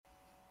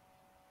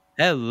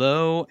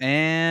Hello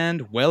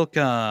and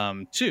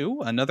welcome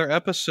to another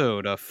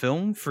episode of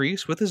Film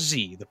Freaks with a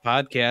Z, the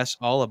podcast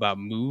all about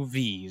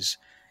movies.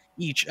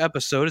 Each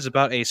episode is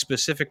about a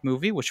specific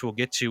movie, which we'll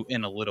get to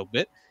in a little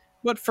bit.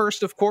 But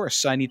first, of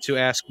course, I need to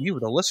ask you,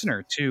 the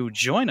listener, to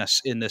join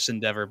us in this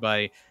endeavor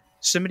by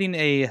submitting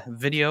a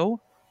video,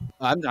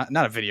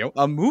 not a video,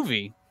 a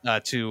movie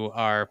to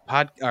our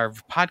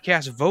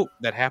podcast vote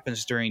that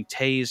happens during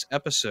Tay's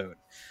episode.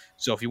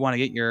 So if you want to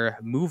get your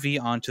movie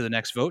onto the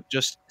next vote,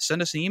 just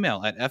send us an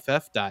email at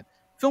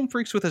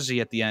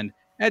ff.filmfreakswithaz at the end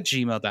at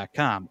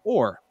gmail.com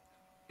or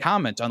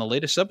comment on the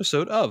latest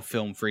episode of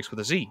Film Freaks with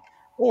a Z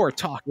or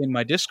talk in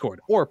my Discord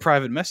or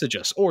private message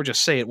us or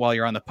just say it while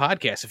you're on the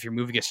podcast if your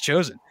movie gets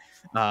chosen.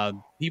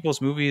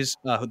 People's movies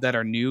that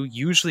are new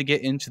usually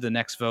get into the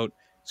next vote.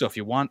 So if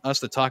you want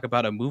us to talk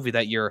about a movie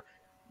that you're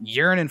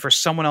yearning for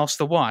someone else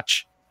to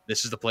watch,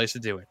 this is the place to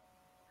do it.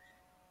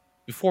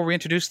 Before we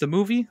introduce the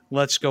movie,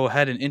 let's go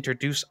ahead and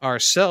introduce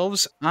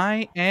ourselves.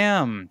 I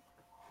am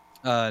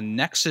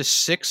Nexus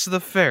 6 the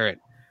Ferret.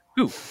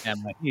 Who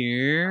am I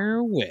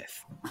here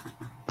with?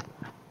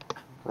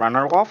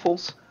 Runner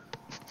Waffles.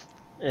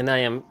 And I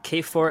am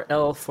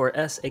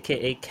K4L4S,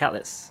 aka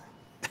Callus.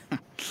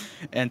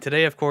 And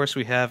today, of course,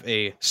 we have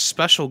a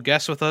special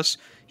guest with us.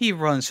 He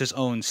runs his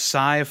own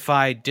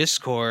sci-fi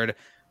Discord.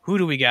 Who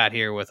do we got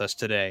here with us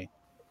today?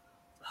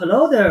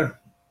 Hello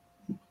there.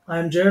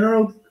 I'm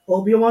General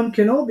Obi-Wan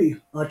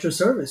Kenobi at your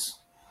service.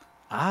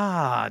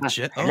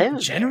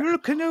 General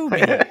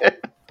Kenobi.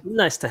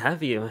 Nice to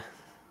have you.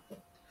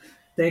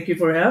 Thank you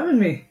for having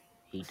me.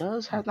 He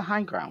does have the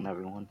high ground,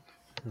 everyone.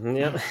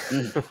 Yep.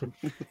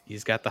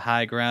 He's got the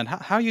high ground.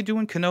 How you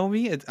doing,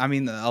 Kenobi? I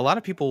mean, a lot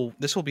of people,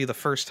 this will be the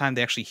first time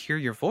they actually hear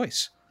your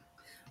voice.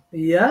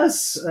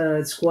 Yes,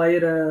 it's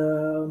quite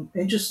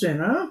interesting,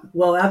 huh?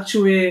 Well,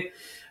 actually,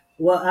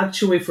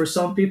 for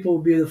some people,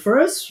 will be the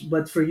first,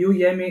 but for you,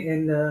 Yemi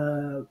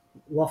and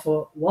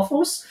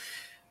Waffles,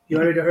 you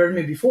already heard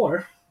me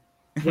before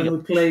when we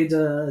played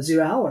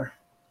Zero Hour.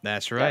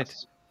 That's right.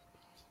 Yes.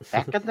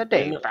 Back in the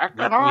day, back in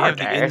We our have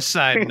the day.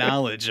 inside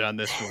knowledge on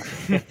this one.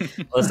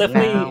 Well, it's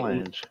definitely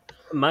Knowledge.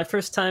 my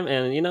first time,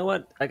 and you know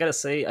what? I gotta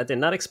say, I did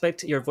not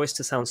expect your voice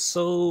to sound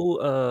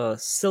so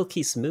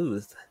silky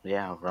smooth.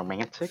 Yeah,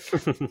 romantic.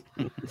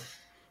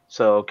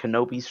 So,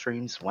 Kenobi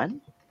streams when?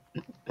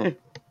 When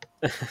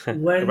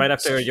Right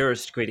after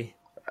yours, Greedy.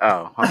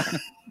 Oh, okay.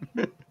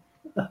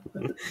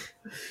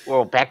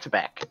 Well, back to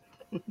back.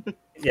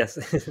 Yes.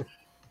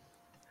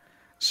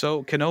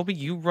 So, Kenobi,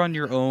 you run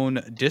your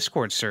own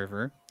Discord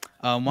server.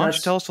 Why don't you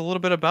That's- tell us a little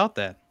bit about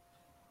that?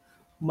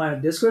 my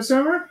Discord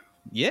server?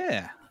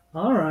 Yeah.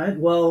 All right.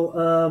 Well,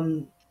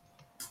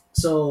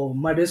 so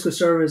my Discord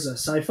server is a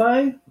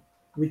sci-fi.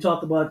 We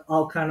talk about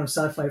all kind of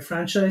sci-fi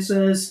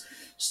franchises,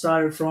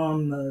 started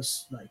from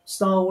like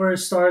Star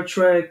Wars, Star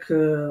Trek,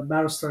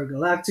 Battlestar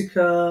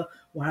Galactica,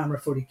 Warhammer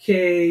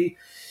 40K,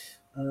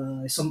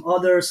 some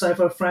other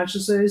sci-fi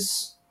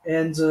franchises.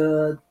 And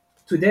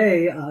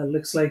today,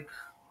 looks like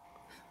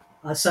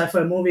a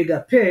sci-fi movie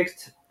got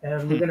picked,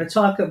 and we're gonna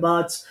talk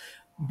about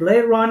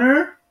Blade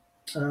Runner,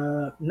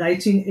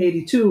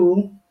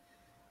 1982.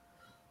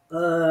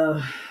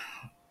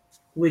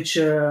 Which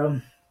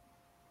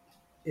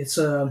it's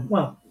a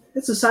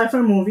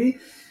sci-fi movie.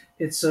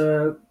 It's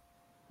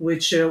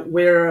which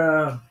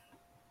where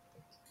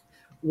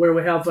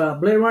we have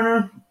Blade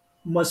Runner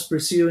must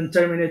pursue and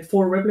terminate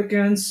four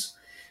replicants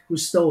who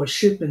stole a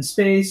ship in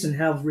space and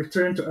have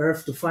returned to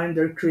Earth to find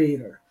their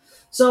creator.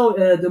 So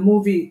the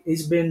movie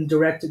is being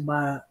directed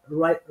by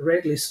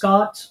Ridley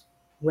Scott.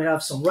 We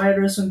have some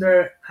writers in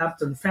there: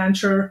 Hampton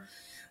Fancher,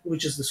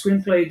 which is the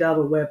screenplay,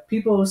 David Webb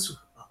Peoples,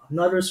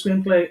 another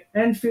screenplay,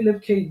 and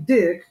Philip K.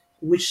 Dick,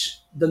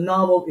 which the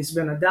novel is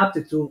been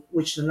adapted to,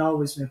 which the novel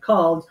has been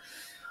called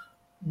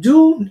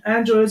 "Do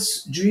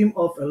Androids Dream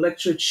of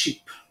Electric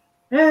Sheep?"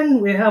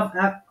 And we have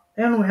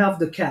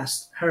the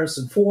cast: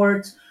 Harrison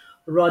Ford,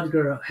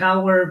 Rodger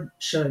Hauer,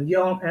 Sean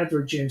Young,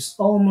 Edward James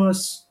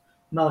Olmos,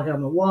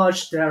 Malcolm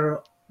Walsh,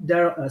 Daryl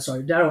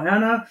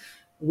Anna,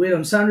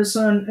 William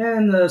Sanderson,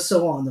 and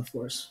so on, of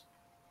course.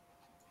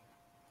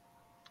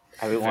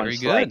 Everyone's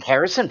good. like,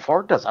 Harrison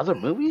Ford does other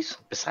movies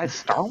besides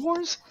Star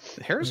Wars?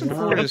 Harrison Wow.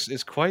 Ford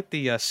is quite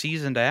the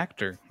seasoned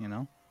actor, you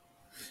know?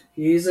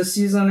 He's a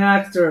seasoned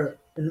actor,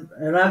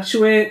 and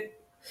actually,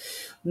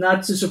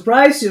 not to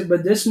surprise you,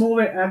 but this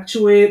movie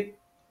actually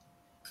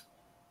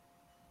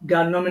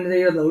got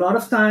nominated a lot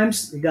of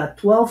times. It got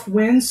 12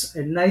 wins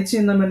and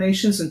 19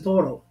 nominations in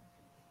total.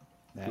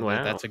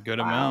 Wow. That's a good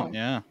Wow. amount,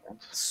 yeah.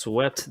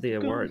 Swept the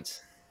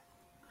awards.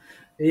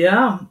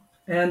 Yeah,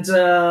 and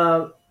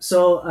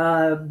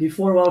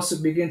before we also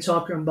begin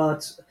talking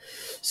about,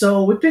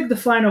 so we picked the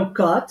final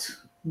cut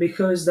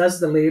because that's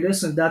the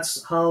latest, and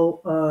that's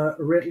how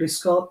Ridley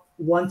Scott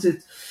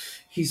wanted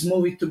his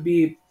movie to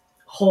be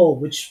whole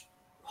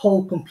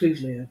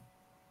completely.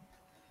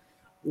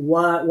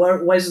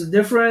 What is the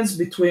difference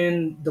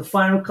between the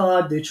final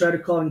cut? They try to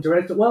call him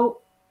director. Well,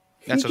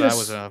 That's what I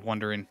was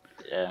wondering.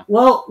 Yeah.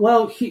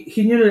 Well,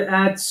 he needed to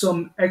add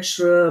some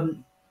extra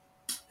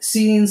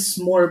scenes,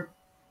 more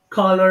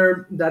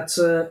color that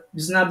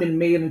has not been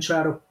made in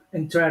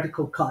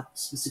theatrical cut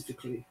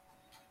specifically.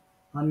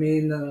 I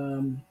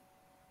mean,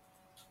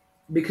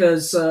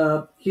 because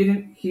he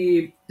didn't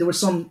he there were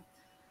some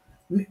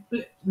m-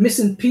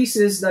 missing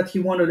pieces that he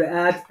wanted to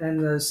add,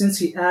 and since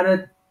he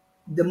added,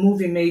 the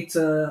movie made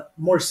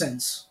more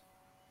sense.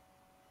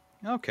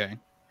 Okay.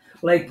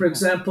 Like for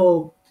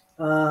example,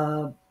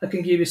 I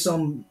can give you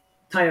some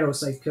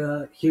titles like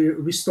he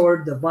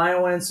restored the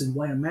violence and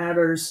why it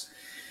matters.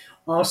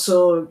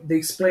 Also, they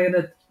explained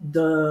it,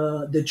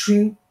 the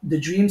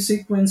dream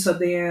sequence at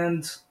the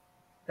end,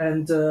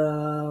 and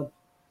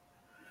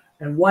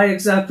why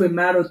exactly it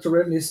mattered to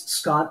Ridley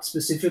Scott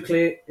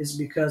specifically is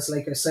because,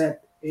 like I said,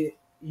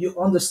 you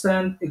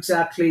understand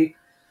exactly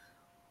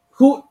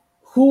who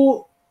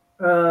who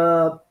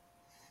uh,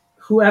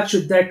 who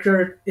actually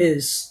Deckard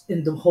is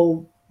in the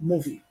whole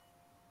movie.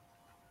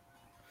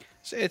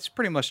 So it's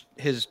pretty much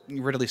his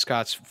Ridley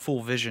Scott's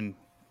full vision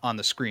on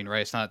the screen,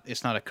 right?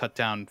 It's not a cut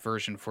down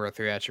version for a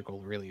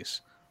theatrical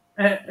release.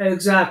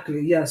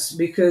 Exactly, yes,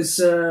 because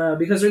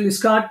Ridley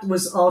Scott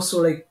was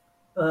also like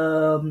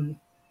um,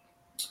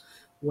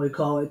 what do you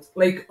call it?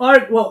 Like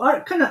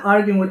art kind of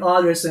arguing with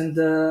others, and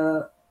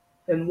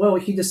well,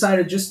 he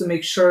decided just to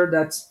make sure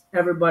that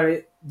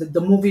everybody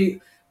the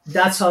movie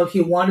that's how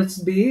he wanted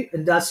to be,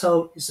 and that's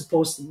how it's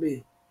supposed to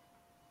be.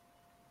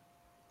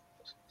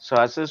 So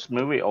has this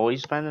movie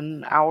always been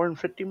an hour and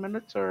 50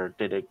 minutes, or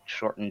did it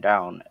shorten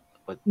down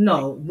with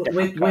like No,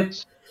 different with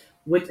cuts?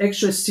 with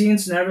extra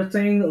scenes and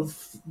everything,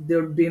 of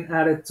they're being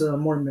added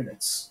more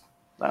minutes.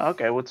 Oh,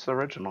 okay, what's the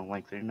original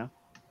like? Do you know?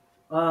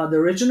 The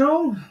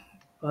original,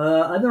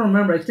 I don't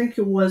remember. I think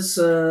it was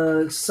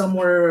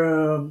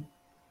somewhere.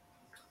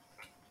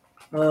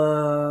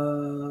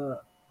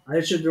 I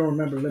actually don't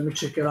remember. Let me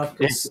check it out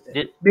If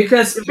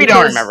because you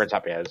don't remember, it's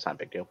up. Yeah, it's not a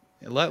big deal.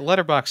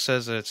 Letterbox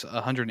says that it's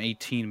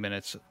 118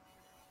 minutes.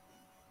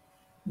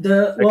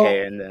 the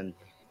Okay, well and then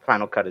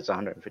Final Cut is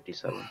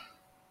 157.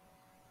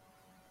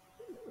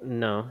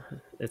 No,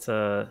 it's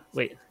a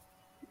wait.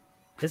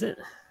 Is it?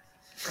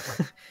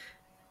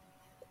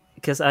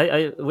 Because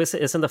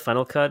isn't the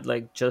final cut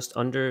like just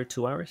under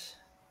 2 hours?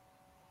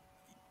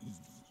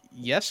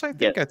 Yes, I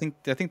Yeah. think. I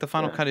think the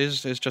final Yeah. cut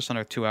is just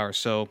under 2 hours.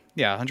 So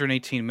yeah,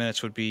 118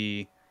 minutes would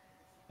be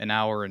an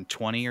hour and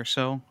 20 or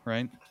so,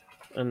 right?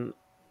 An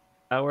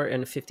hour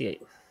and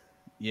 58.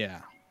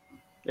 Yeah.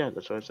 Yeah,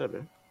 that's what I said,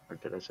 man. Or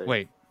did I say?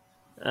 Wait.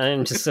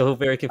 I'm just so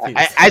very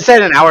confused. I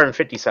said an hour and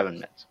 57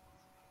 minutes.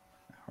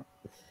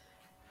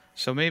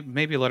 So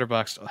maybe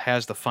Letterbox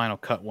has the final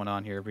cut one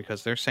on here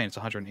because they're saying it's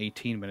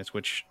 118 minutes,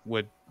 which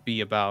would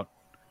be about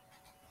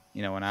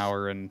an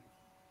hour and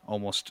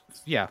almost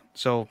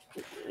So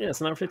Yeah,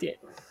 it's an hour 58.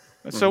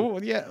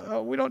 yeah,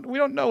 we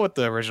don't know what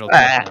the original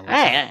cut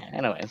was.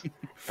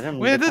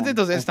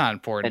 Anyways, It's not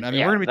important. I mean,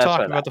 Yeah, we're gonna be that's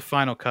talking what about the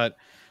final cut.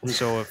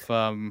 So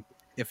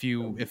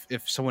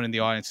if someone in the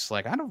audience is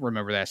like, I don't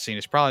remember that scene,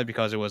 it's probably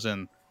because it was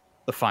in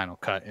the final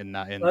cut and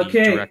not in the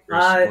Okay,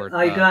 director's or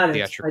I got it.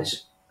 theatrical.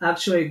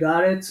 Actually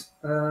got it.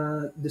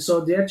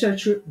 So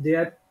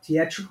the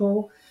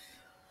theatrical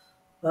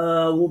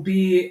will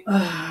be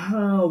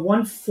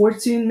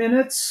 114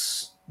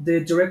 minutes.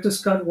 The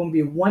director's cut will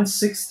be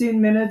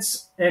 116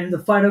 minutes, and the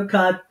final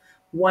cut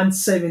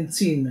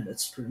 117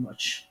 minutes, pretty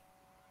much.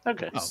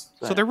 Okay. Oh,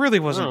 so there really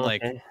wasn't Oh,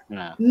 like okay.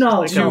 No.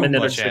 No, Like a too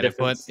minute or much two added,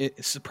 but difference.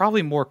 it's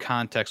probably more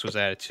context was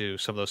added to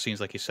some of those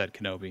scenes, like you said,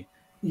 Kenobi.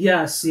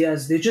 yes,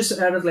 yes. They just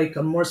added like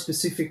a more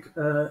specific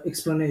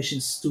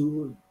explanations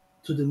to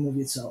the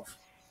movie itself.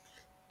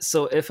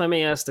 So if I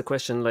may ask the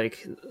question,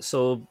 like,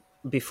 so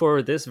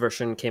before this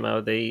version came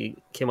out, they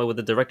came out with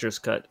the director's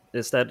cut.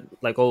 Is that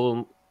like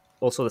also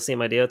the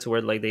same idea to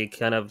where like they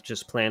kind of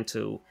just plan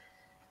to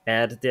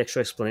add the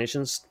extra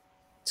explanations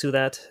to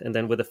that, and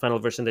then with the final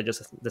version they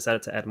just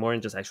decided to add more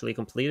and just actually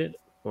complete it,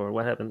 or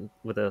what happened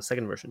with the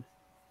second version,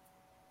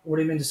 What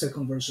do you mean the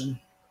second version?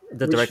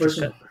 the Which director's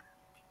version? cut?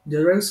 The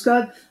director's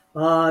cut.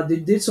 They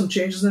did some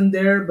changes in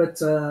there,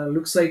 but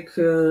looks like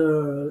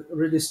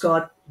Ridley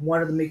Scott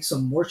wanted to make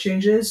some more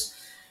changes,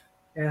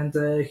 and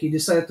he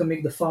decided to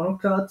make the final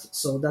cut.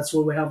 So that's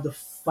where we have the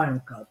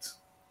final cut.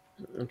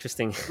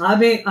 Interesting.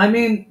 I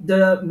mean,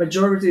 the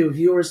majority of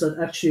viewers that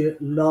actually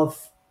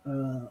love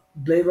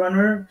Blade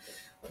Runner,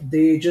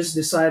 they just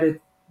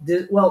decided.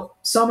 Well,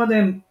 some of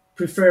them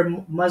prefer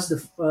much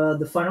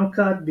the final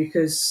cut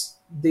because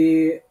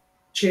they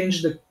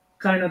changed the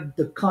kind of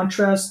the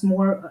contrast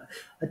more.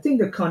 I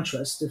think the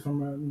contrast, if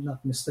I'm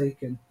not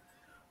mistaken.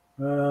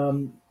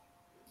 Um,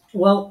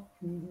 well,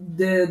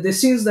 the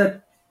scenes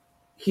that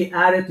he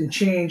added and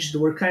changed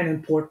were kind of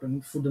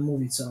important for the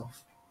movie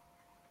itself.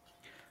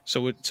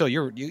 So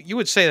you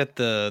would say that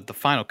the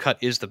final cut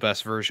is the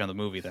best version of the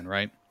movie, then,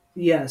 right?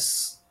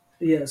 Yes,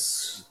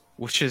 yes.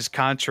 Which is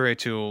contrary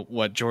to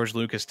what George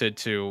Lucas did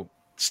to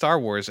Star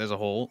Wars as a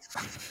whole.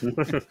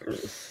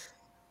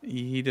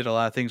 He did a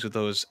lot of things with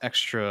those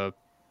extra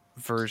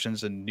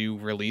versions and new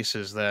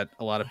releases that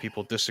a lot of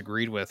people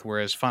disagreed with,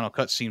 whereas Final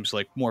Cut seems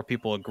like more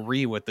people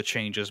agree with the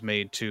changes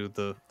made to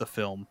the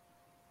film.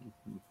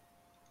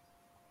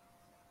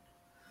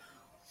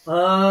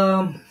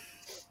 Um,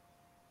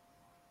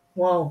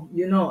 well,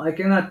 I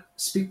cannot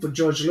speak for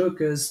George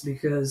Lucas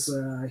because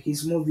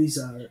his movies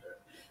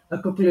are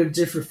completely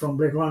different from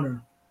Blade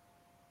Runner.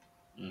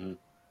 Mhm.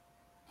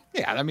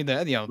 Yeah, I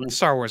mean,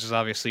 Star Wars is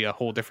obviously a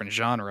whole different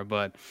genre,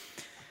 but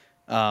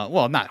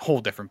well, not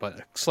whole different,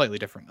 but slightly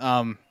different.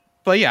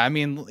 But yeah, I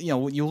mean,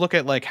 you look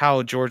at like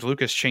how George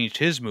Lucas changed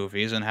his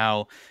movies and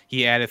how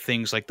he added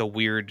things like the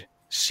weird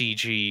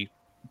CG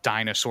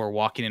dinosaur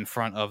walking in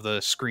front of the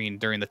screen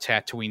during the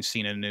Tatooine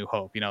scene in A New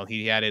Hope.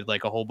 He added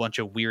like a whole bunch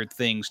of weird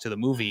things to the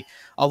movie,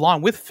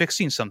 along with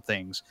fixing some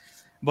things.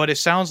 But it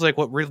sounds like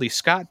what Ridley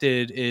Scott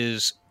did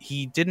is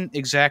he didn't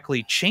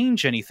exactly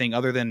change anything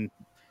other than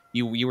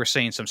you were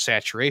saying some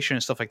saturation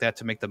and stuff like that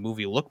to make the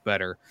movie look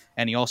better,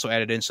 and he also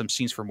added in some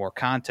scenes for more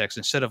context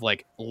instead of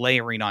like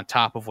layering on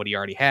top of what he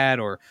already had,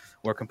 or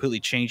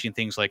completely changing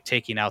things like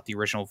taking out the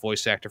original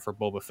voice actor for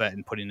Boba Fett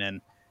and putting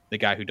in the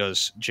guy who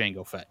does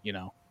Jango Fett.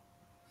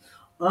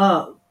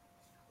 Uh,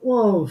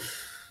 well,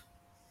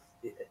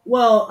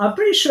 well, I'm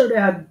pretty sure they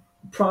had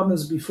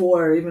problems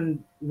before,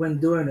 even when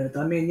doing it.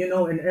 I mean,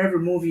 in every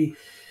movie,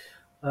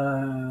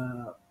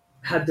 uh,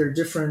 had their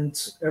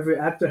different. Every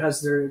actor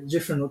has their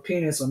different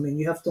opinions. I mean,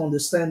 you have to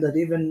understand that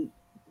even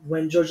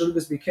when George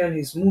Lucas began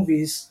his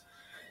movies,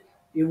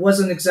 it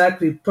wasn't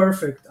exactly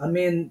perfect. I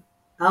mean,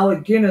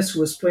 Alec Guinness,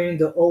 who was playing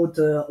the old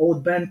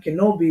Ben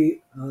Kenobi,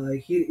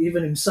 he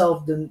even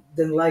himself didn't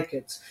like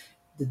it.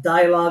 The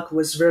dialogue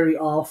was very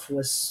off.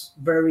 Was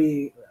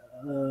very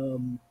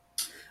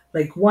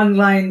like one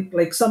line,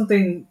 like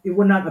something you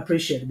would not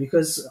appreciate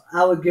because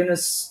Alec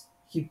Guinness,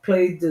 he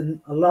played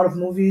in a lot of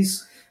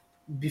movies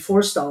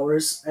before Star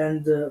Wars,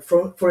 and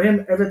for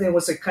him everything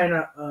was like kind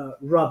of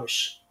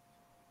rubbish,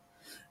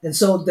 and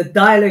so the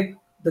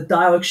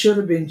dialect should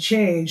have been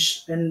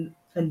changed, and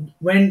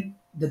when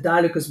the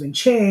dialect has been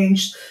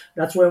changed,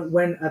 that's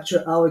when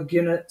actually Alec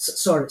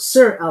Guinness, sorry,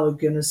 Sir Alec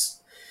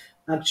Guinness,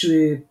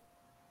 actually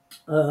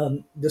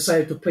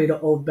decided to play the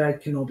old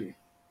bad Kenobi.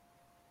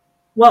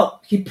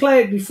 Well, he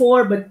played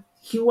before, but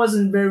he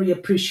wasn't very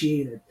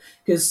appreciated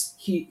because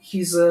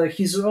his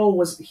role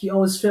was, he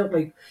always felt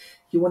like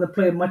he wanted to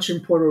play a much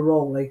important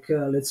role, like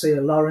let's say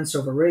Lawrence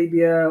of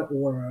Arabia,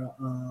 or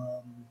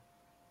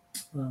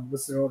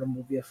what's the other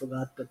movie I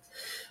forgot, but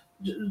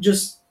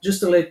just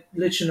to let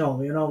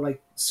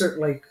like certain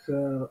like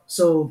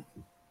so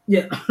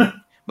yeah.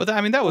 But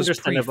I mean, that was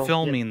Understandable. Yeah.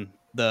 pre-filming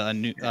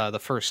the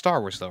first Star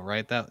Wars, though,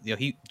 right? That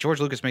he George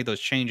Lucas made those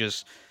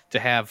changes to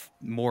have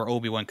more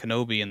Obi-Wan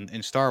Kenobi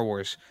in Star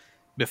Wars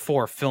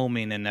before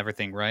filming and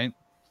everything, right?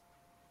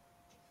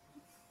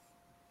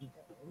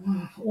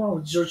 Well,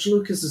 George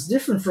Lucas is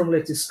different from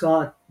Ridley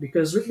Scott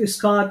because Ridley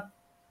Scott.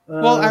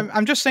 Well, Uh,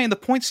 I'm just saying the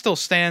point still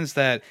stands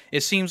that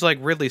it seems like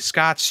Ridley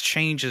Scott's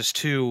changes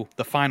to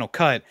the final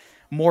cut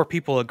more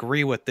people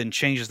agree with than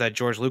changes that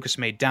George Lucas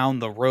made down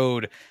the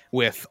road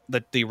with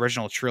the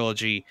original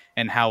trilogy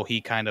and how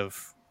he kind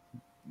of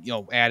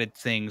added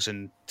things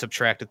and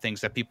subtracted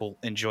things that people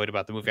enjoyed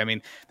about the movie. I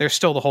mean, there's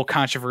still the whole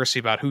controversy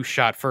about who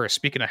shot first.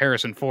 Speaking of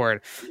Harrison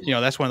Ford,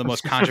 that's one of the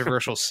most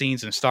controversial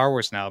scenes in Star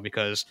Wars now,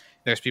 because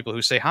there's people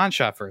who say Han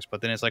shot first,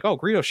 but then it's like, oh,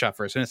 Greedo shot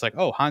first, and it's like,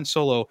 oh, Han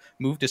Solo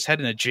moved his head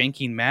in a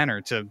janking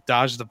manner to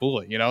dodge the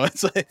bullet.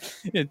 It's like,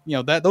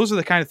 that those are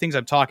the kind of things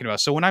I'm talking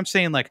about. So when I'm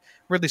saying like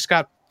Ridley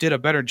Scott did a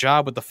better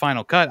job with the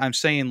final cut, I'm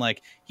saying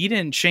like he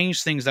didn't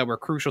change things that were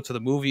crucial to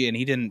the movie, and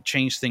he didn't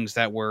change things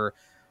that were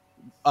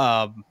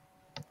um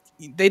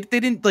they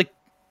didn't like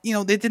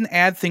they didn't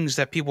add things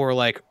that people were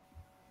like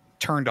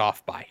turned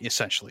off by,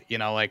 essentially.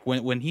 Like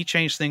when he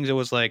changed things, it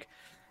was like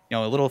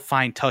little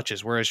fine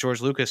touches, whereas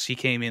George Lucas, he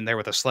came in there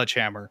with a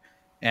sledgehammer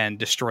and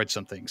destroyed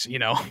some things.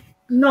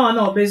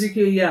 no,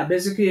 basically, yeah,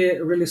 basically,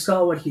 Ridley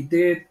Scott, what he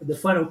did, the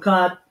final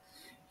cut,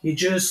 he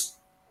just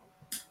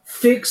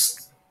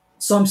fixed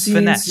some scenes.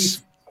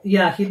 Finesse.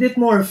 Yeah, he did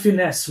more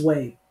finesse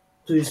way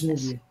to his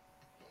movie.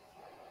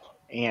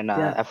 And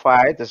Yeah.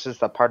 FYI, this is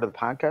the part of the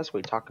podcast where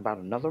we talk about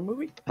another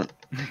movie.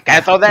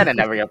 Gotta throw that in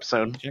every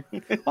episode.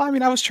 Well, I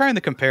mean, I was trying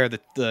to compare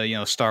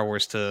the Star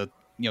Wars to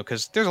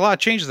because there's a lot of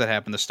changes that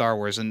happened to Star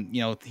Wars, and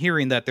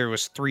hearing that there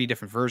was 3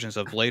 different versions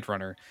of Blade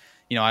Runner,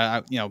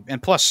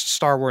 and plus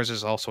Star Wars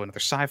is also another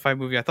sci-fi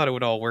movie. I thought it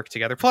would all work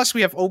together. Plus, we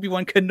have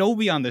Obi-Wan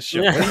Kenobi on this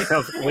show.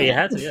 Yeah, we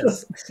had to,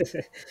 yes.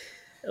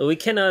 We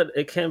cannot.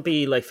 It can't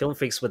be like Film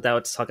Freaks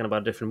without talking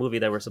about a different movie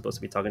that we're supposed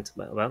to be talking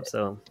about.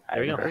 So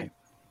there you go. agree.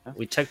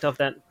 We checked off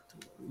that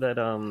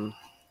what's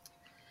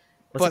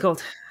But- it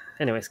called?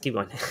 Anyways, keep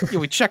going. Yeah,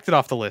 we checked it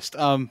off the list.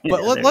 But Yeah,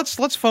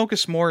 let's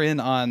focus more in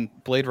on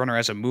Blade Runner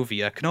as a movie.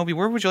 Kenobi,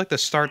 where would you like to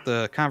start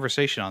the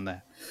conversation on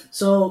that?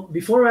 So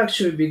before I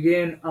actually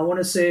begin, I want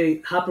to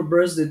say happy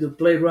birthday to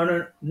Blade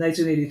Runner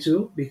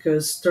 1982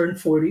 because turned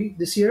 40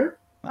 this year.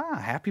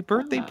 Happy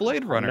birthday,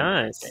 Blade Runner!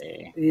 Nice.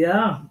 Hey.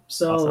 Yeah,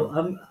 so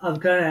Awesome. I'm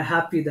kind of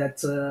happy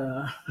that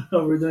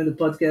we're doing the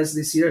podcast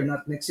this year,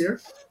 not next year.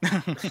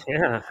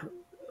 Yeah.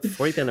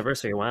 40th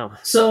anniversary. Wow.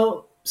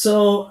 So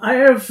I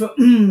have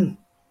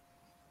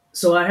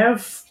I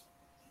have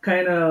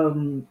kind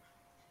of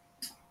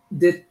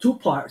did 2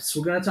 parts.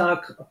 We're gonna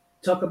talk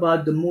talk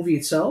about the movie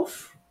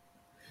itself,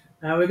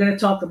 and we're gonna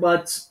talk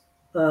about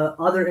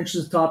other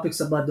interesting topics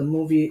about the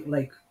movie,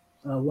 like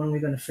when we're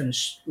gonna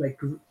finish, like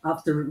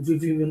after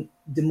reviewing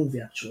the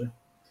movie actually.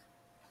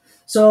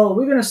 So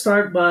we're gonna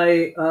start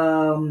by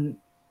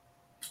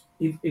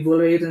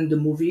evaluating the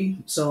movie.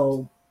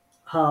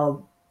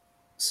 How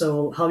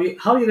how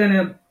you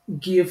gonna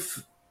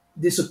give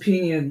this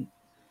opinion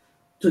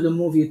to the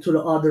movie to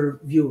the other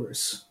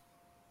viewers?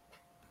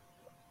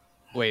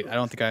 Wait, I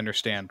don't think I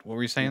understand. What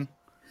were you saying?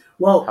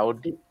 Well, How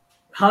would you?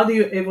 how do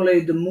you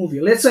evaluate the movie?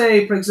 Let's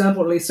say, for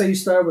example, let's say you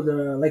start with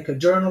a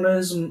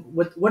journalism.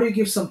 What do you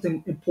give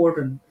something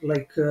important?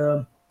 Like,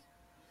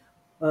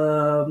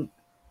 um,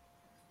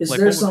 is Like,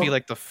 there what would be some?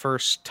 like the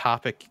first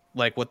topic?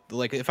 Like, what?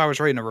 Like, if I was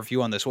writing a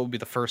review on this, what would be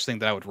the first thing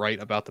that I would write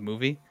about the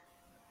movie?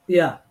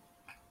 Yeah,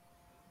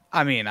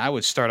 I mean, I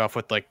would start off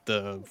with like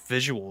the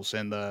visuals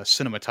and the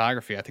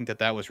cinematography. I think that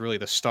that was really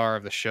the star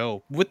of the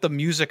show. With the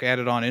music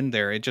added on in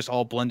there, it just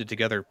all blended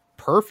together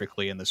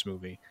perfectly in this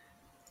movie.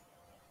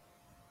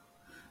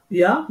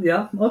 yeah,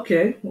 yeah.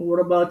 Okay. What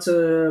about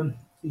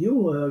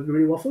you,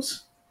 Greedy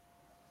Waffles?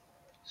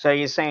 So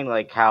you're saying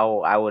like how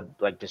I would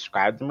like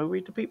describe the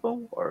movie to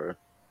people, or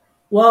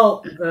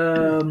Well,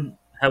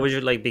 How would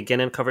you like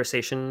begin a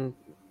conversation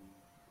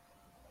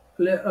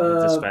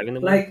describing the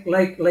movie?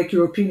 like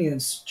your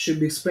opinions should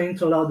be explained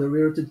to allow the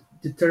reader to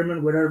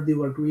determine whether they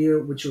will agree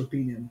with your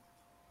opinion.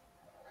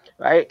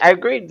 I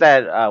agreed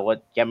that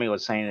what Yemi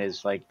was saying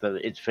is like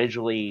it's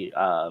visually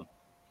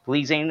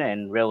pleasing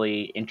and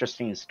really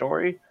interesting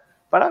story,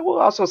 but I will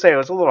also say it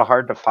was a little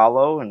hard to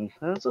follow and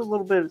it was a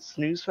little bit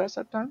snooze fest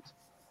at times.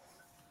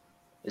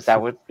 Is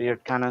that what you're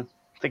kind of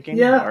thinking,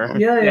 Yeah, or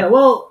yeah, yeah, yeah.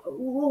 Well,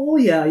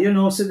 yeah. You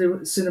know,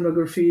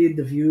 cinematography,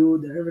 the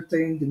view,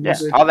 everything, the yeah,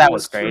 music all that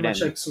was was pretty great,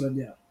 much and excellent.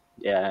 Yeah.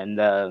 yeah, and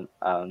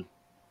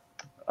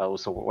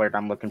what's the word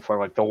I'm looking for?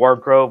 Like the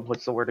wardrobe.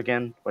 What's the word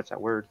again? What's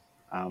that word?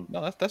 Um,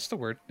 No, that's the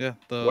word. Yeah,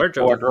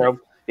 Wardrobe, wardrobe.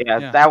 Yeah,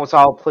 yeah, that was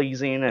all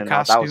pleasing, the and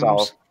that was costumes.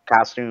 all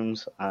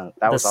costumes. That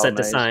the was all set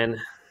nice. design.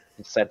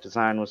 The set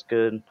design was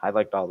good. I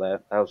liked all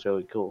that. That was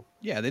really cool.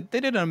 Yeah, they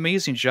did an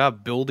amazing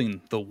job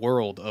building the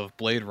world of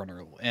Blade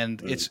Runner, and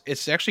Mm.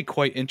 it's actually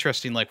quite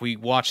interesting. Like we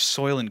watched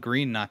Soylent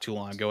Green not too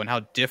long ago, and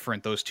how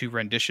different those two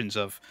renditions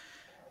of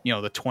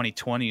the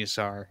 2020s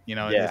are.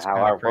 Yeah, It's how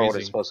kind of our world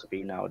is crazy. supposed to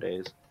be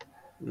nowadays.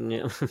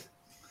 Yeah.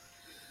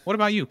 What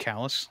about you,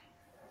 Callus?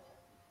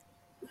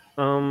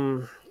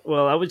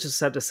 Well, I would just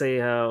have to say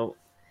how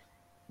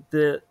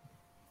the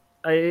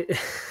I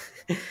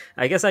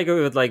I guess I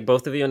agree with like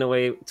both of you in a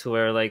way to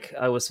where like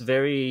I was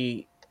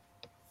very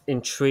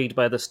intrigued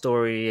by the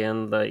story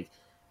and like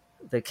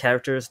the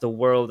characters, the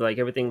world, like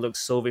everything looks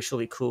so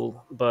visually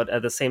cool. But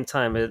at the same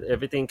time,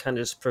 everything kind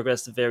of just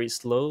progressed very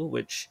slow,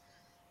 which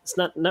it's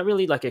not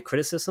really like a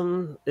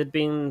criticism. It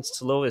being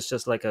slow is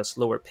just like a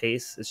slower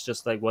pace. It's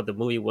just like what the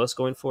movie was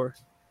going for.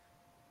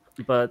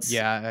 But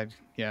Yeah,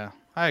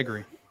 I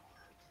agree.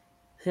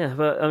 yeah,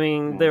 but I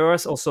mean, Mm. there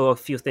was also a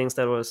few things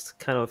that I was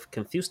kind of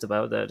confused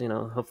about that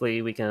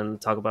hopefully we can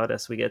talk about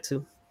as we get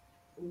to.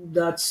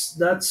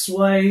 That's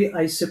why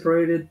I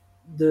separated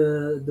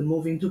the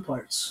movie into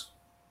parts.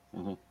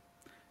 Hmm.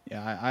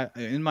 Yeah, I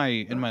in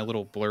my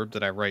little blurb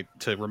that I write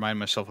to remind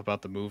myself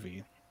about the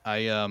movie,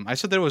 I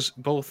said that it was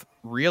both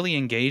really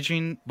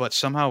engaging but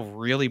somehow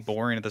really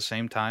boring at the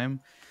same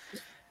time.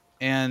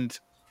 And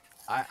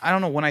I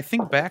don't know, when I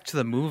think back to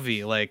the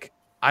movie, like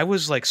I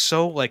was like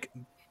so like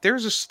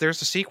there's a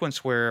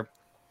sequence where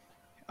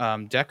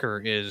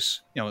Decker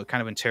is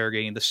kind of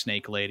interrogating the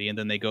snake lady, and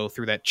then they go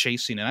through that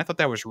chasing, and I thought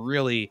that was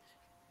really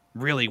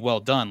really well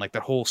done, like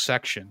that whole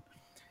section.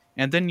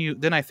 And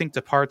then I think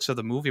to parts of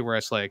the movie where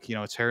it's like,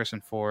 it's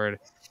Harrison Ford,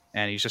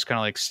 and he's just kind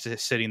of like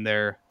sitting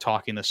there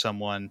talking to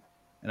someone,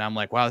 and I'm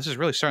like, wow, this is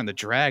really starting to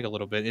drag a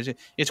little bit.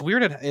 It's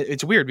weird.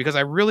 It's weird because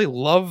I really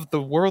love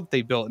the world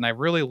they built, and I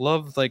really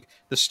love like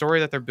the story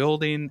that they're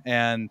building,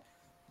 and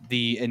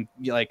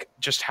like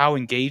just how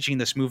engaging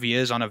this movie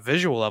is on a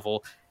visual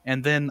level.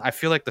 And then I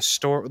feel like the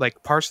story,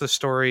 like parts of the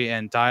story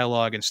and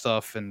dialogue and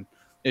stuff, and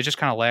it just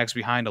kind of lags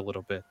behind a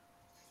little bit.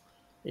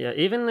 Yeah,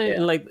 even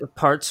in Yeah. like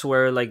parts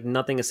where like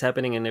nothing is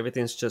happening and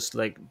everything's just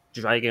like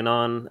dragging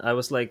on, I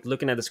was like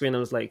looking at the screen and I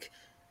was like,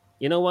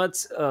 you know what?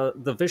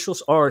 The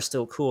visuals are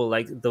still cool.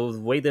 Like the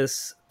way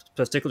this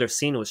particular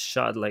scene was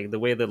shot, like the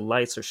way the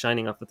lights are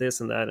shining off of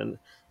this and that, and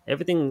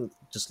everything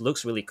just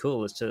looks really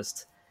cool. It's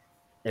just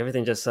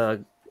everything just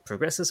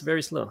progresses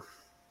very slow.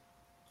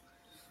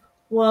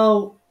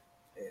 Well,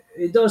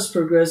 it does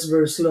progress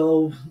very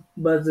slow,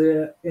 but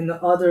in the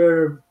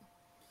other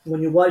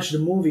when you watch the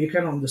movie, you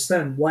kind of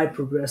understand why it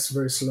progress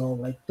very slow.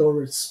 Like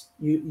towards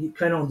you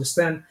kind of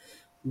understand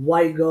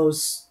why it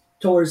goes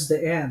towards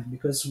the end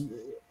because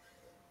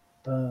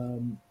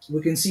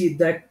we can see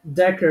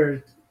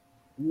Decker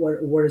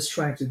what it's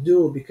trying to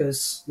do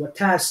because what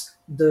task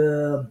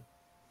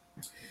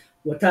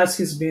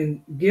has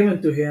been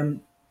given to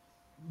him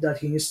that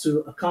he needs to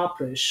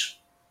accomplish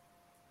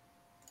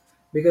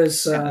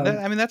because Yeah,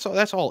 I mean that's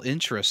all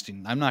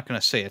interesting. I'm not going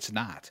to say it's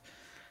not.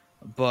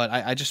 but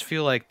I just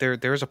feel like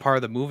there's a part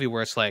of the movie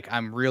where it's like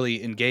I'm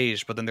really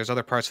engaged, but then there's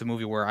other parts of the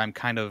movie where I'm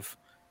kind of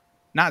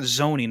not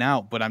zoning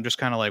out, but I'm just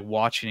kind of like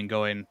watching and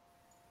going,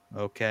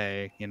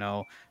 okay,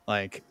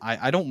 like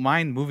I don't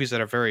mind movies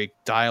that are very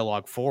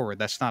dialogue forward.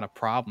 That's not a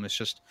problem. It's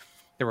just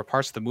there were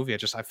parts of the movie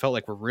I felt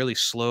like were really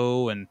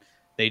slow and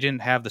they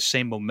didn't have the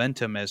same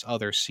momentum as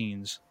other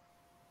scenes.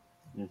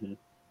 Hmm.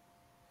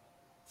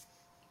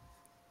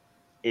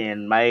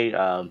 In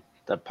my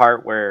the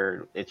part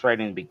where it's right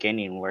in the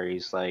beginning where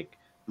he's like,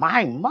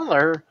 "My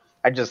mother,"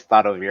 I just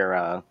thought of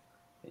your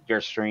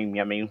stream,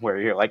 Yummy, where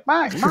you're like,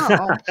 "My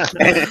mom."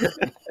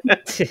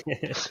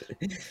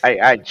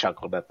 I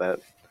chuckled at that.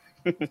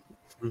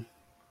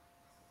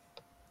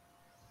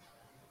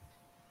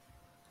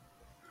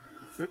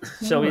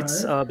 Shall we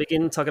Alright.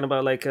 begin talking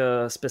about like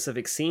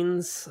specific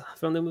scenes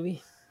from the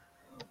movie?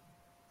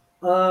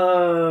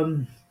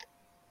 Um,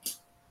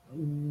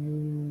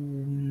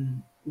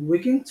 we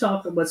can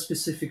talk about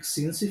specific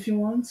scenes if you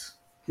want.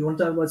 You want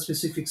to talk about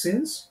specific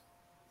scenes?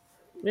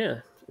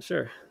 Yeah,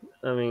 sure.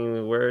 I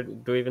mean, where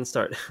do we even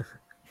start?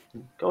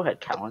 Go ahead,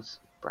 Callus.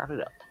 Brought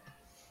it up.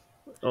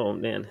 Oh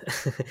man.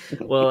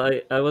 Well,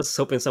 I was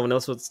hoping someone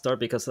else would start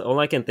because all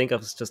I can think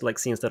of is just like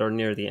scenes that are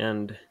near the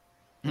end.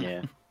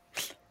 Yeah.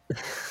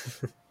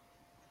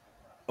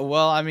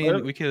 Well, I mean,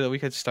 Well, we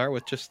could start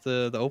with just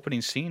the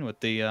opening scene with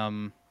the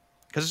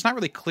because it's not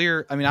really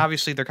clear. I mean,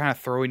 obviously they're kind of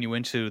throwing you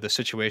into the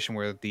situation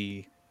where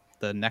the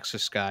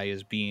Nexus guy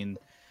is being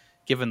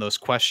given those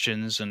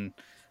questions, and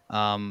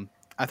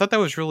I thought that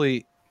was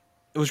really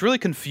it was really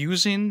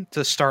confusing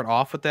to start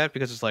off with that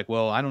because it's like,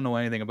 well, I don't know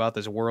anything about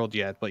this world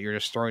yet, but you're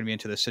just throwing me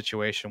into this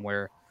situation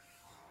where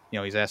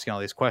he's asking all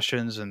these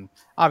questions, and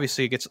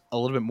obviously it gets a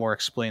little bit more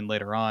explained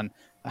later on.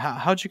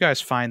 How'd you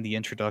guys find the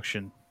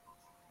introduction?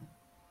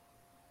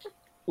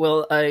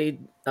 well, I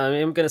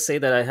am gonna say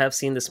that I have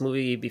seen this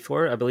movie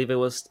before. I believe it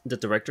was the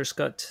director's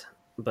cut,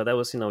 but that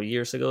was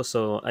years ago,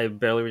 so I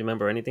barely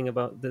remember anything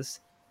about this.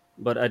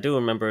 But I do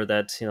remember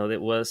that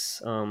it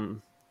was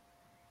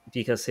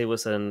because he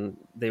was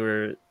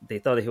they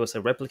thought he was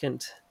a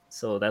replicant,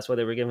 so that's why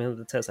they were giving him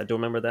the test. I do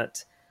remember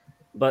that.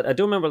 But I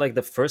do remember like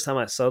the first time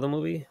I saw the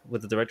movie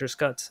with the director's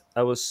cut,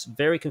 I was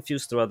very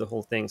confused throughout the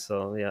whole thing.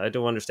 So yeah, I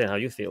do understand how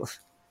you feel.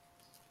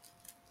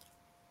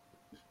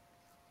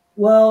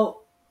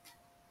 Well,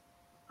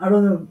 I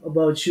don't know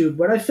about you,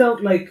 but I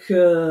felt like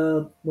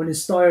when it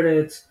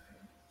started,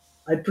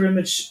 I pretty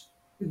much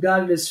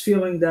got this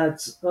feeling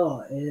that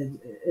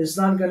it's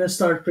not gonna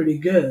start pretty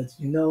good,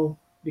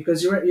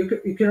 because you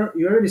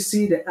already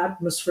see the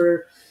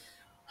atmosphere,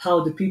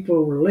 how the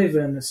people were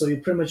living, so you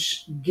pretty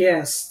much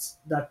guessed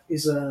that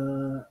is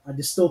a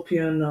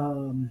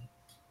dystopian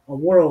a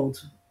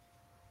world,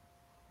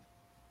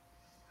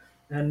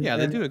 and Yeah,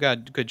 they and do a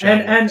good and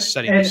job like and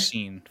setting the and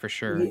scene for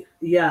sure.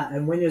 yeah,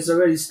 and when it's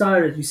already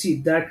started, you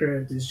see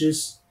Deckard is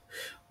just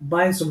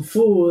buying some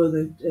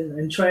food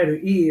and try to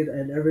eat,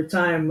 and every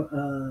time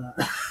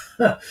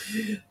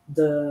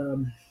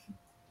the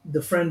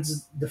the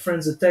friend's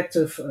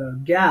detective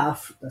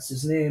Gaff, that's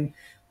his name,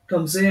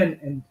 comes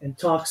in and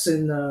talks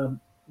in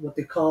what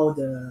they call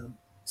the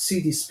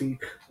CD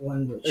speak Is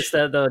language.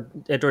 that the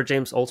Edward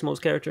James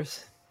Olmos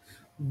characters?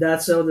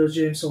 That's Elder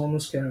James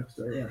Olmos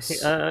character.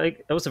 Yes. I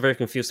was very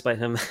confused by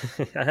him.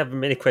 I have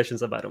many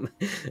questions about him.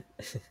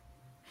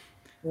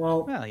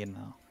 Well, Well,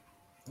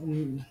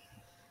 um,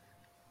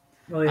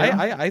 oh I, yeah.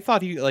 I I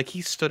thought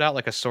he stood out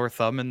like a sore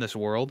thumb in this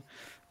world,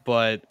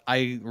 but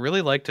I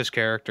really liked his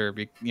character.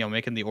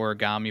 Making the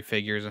origami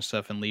figures and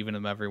stuff and leaving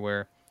them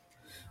everywhere.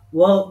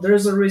 Well,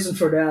 there's a reason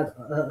for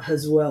that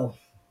as well.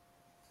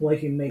 Why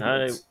he made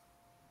I it.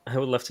 I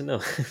would love to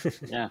know.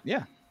 Yeah.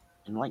 Yeah.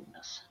 Enlighten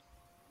us.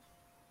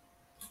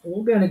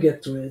 We're gonna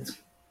get to it.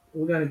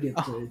 We're gonna get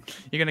to Oh, it.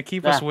 you're gonna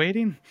keep us Yeah.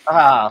 waiting?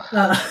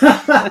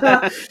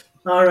 Ah.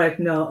 All right,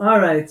 no, all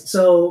right.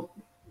 So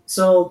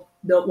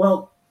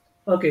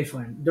okay,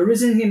 fine. The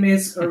reason he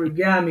makes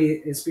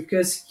origami is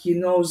because he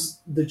knows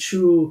the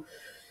true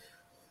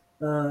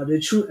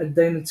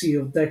identity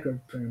of Deckard,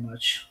 pretty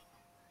much.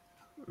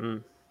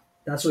 Mm.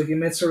 That's why he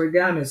makes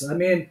origamis. I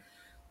mean,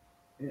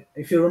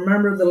 if you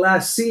remember the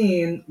last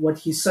scene, what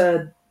he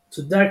said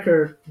to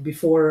Deckard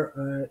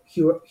before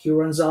he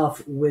runs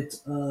off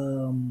with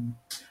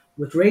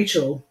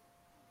Rachel.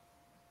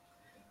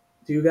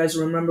 Do you guys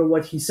remember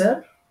what he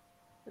said?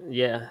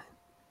 Yeah,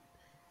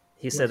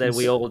 he What said he that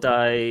we said? all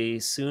die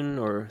soon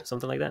or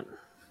something like that.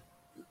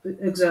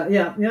 Exactly.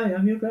 Yeah, yeah,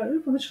 yeah. You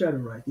pretty much got it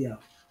right. Yeah.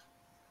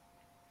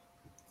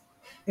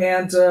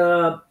 And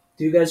do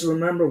you guys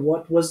remember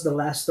what was the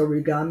last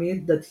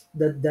origami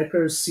that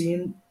Decker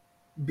seen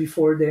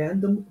before the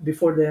end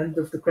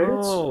of the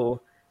credits?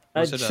 Oh,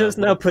 I Was it a just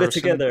now little put it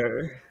person?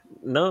 together.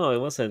 No, it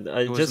wasn't.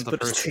 I It wasn't just the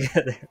put it person.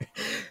 together.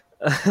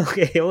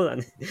 Okay, hold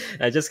on.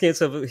 I just came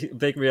to a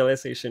big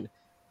realization.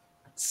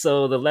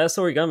 So the last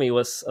origami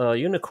was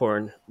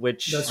Unicorn,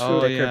 which That's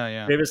Oh true. Deckard yeah,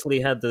 yeah.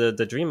 previously had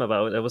the dream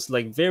about. I was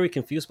like very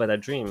confused by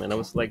that dream, and I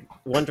was like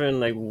wondering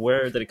like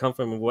where did it come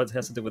from and what it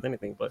has to do with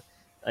anything. But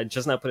I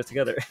just now put it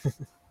together.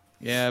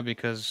 Yeah,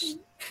 because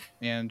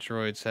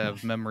androids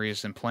have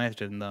memories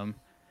implanted in them.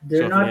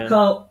 They're So if, not Yeah.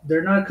 called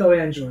they're not called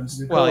androids.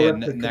 They're well, called yeah,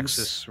 replicants.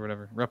 Nexus or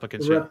whatever,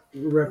 replicants. Yeah. Replicants.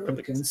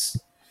 Replicants.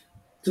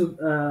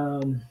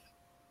 To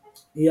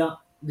yeah,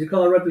 they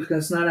call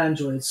replicants, not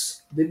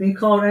androids. They've been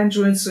called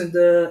androids in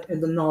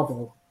the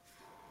novel,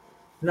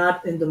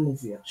 not in the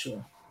movie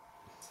actually.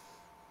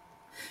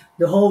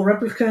 The whole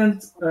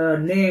replicant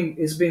name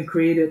is being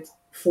created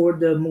for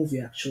the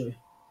movie actually.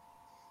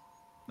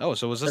 Oh,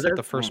 so was But this like that,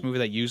 the first movie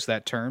that used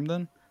that term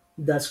then?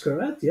 That's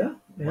correct. Yeah,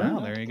 yeah. Wow,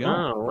 there you go.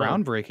 oh wow.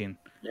 Groundbreaking.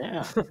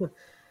 Yeah,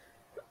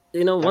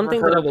 One never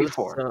thing that heard I it was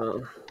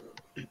before.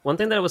 one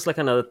thing that I was like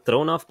kind of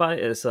thrown off by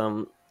is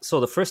so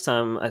the first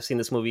time I've seen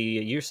this movie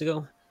years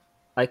ago,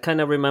 I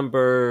kind of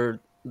remember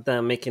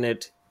them making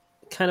it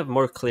kind of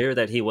more clear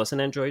that he was an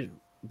android.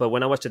 But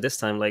when I watched it this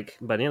time, like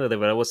by the end of it,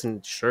 I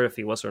wasn't sure if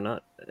he was or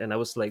not, and I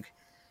was like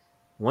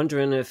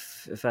wondering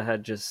if I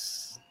had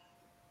just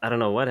I don't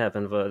know what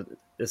happened, but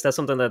is that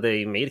something that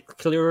they made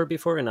clearer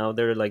before, and now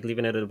they're like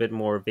leaving it a bit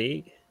more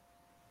vague?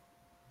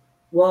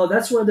 Well,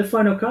 that's where the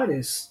final cut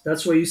is.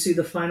 That's where you see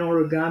the final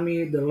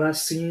origami, the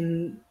last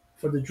scene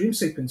for the dream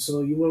sequence.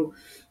 So you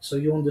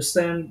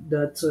understand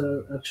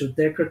that actually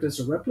Deckard is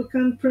a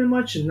replicant, pretty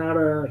much, and not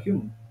a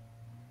human.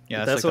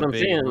 Yeah, that's That's like what the I'm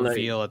big saying. Like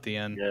reveal at the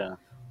end. Yeah,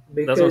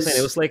 that's what I'm saying. It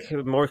Because was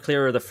like more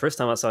clearer the first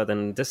time I saw it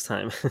than this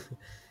time.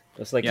 It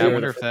was like Yeah, I clearer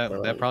the wonder if first time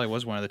that around. probably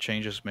was one of the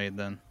changes made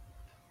then.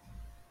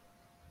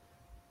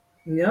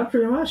 yeah,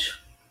 pretty much.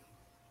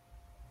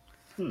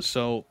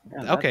 So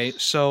yeah, okay,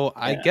 so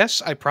I yeah.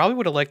 guess I probably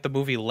would have liked the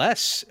movie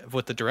less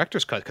with the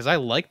director's cut because I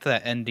liked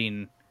that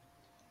ending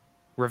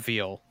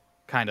reveal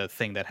kind of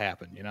thing that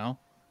happened.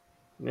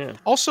 Yeah.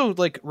 Also,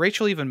 like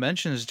Rachel even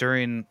mentions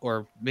during,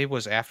 or maybe it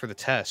was after the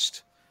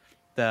test,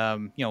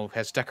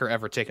 has Decker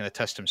ever taken a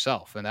test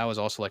himself? And that was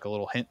also like a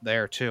little hint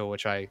there too,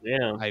 which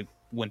Yeah. I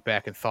went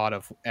back and thought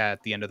of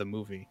at the end of the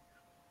movie.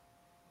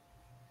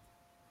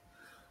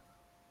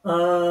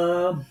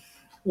 Uh,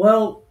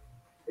 well,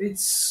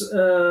 it's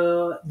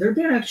there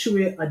been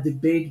actually a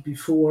debate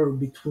before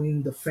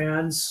between the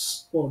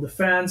fans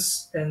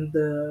and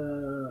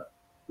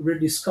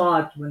Ridley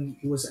Scott when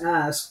he was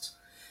asked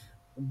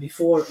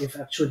before if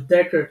actually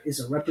Deckard is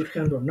a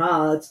replicant or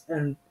not,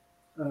 and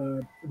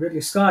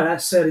Ridley Scott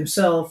has said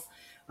himself,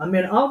 I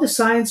mean, all the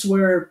signs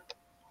were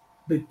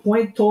they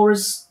point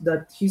towards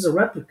that he's a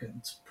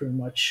replicant, pretty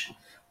much.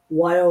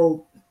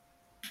 While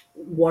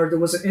there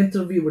was an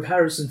interview with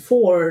Harrison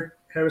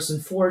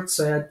Ford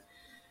said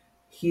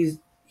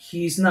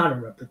he's not a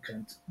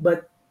replicant.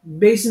 But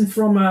basing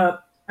from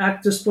a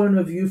actor's point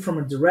of view, from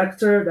a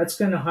director, that's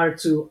kind of hard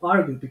to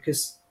argue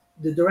because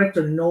the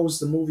director knows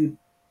the movie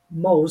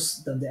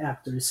most than the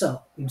actor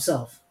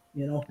himself.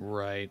 You know.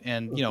 Right.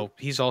 And,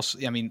 he's also,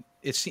 I mean,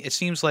 it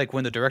seems like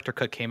when the director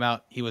cut came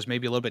out, he was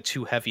maybe a little bit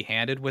too heavy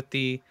handed with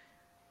that.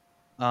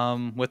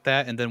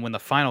 And then when the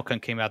final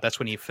cut came out, that's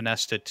when he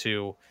finessed it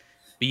to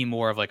be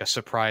more of like a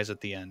surprise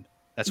at the end.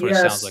 That's what it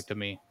sounds like Yes. to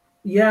me.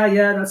 Yeah,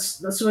 yeah.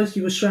 That's what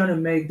he was trying to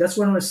make. That's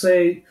what I'm gonna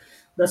say.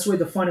 That's why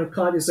the final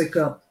cut is like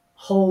a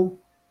whole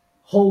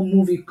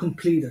movie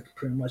completed,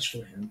 pretty much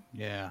for him.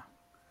 Yeah.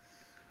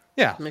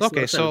 Yeah. Makes a lot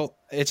Okay. of sense. So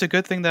it's a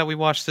good thing that we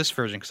watched this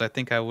version because I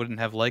think I wouldn't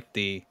have liked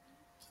the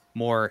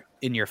more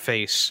in your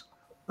face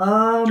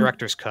Um,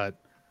 director's cut.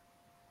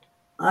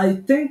 I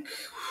think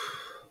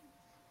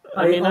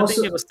I I mean, I think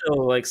it also was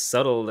still like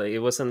subtle. Like, it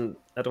wasn't.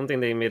 I don't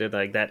think they made it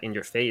like that in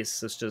your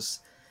face. It's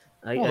just.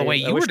 Well, the way I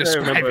you were wish I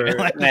describing it, remember.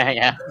 like, Yeah,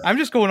 yeah. I'm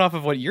just going off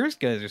of what yours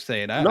guys are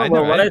saying. No, I well,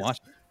 never, I didn't watch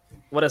it.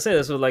 what I said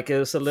is like it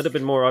was a little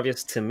bit more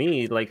obvious to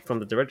me, like from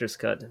the director's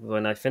cut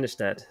when I finished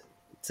that,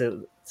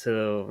 to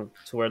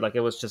where like it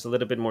was just a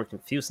little bit more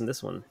confused in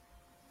this one.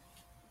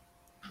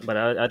 But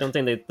I don't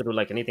think they threw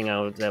like anything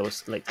out that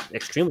was like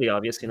extremely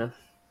obvious, you know.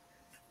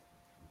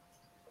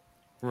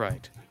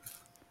 Right.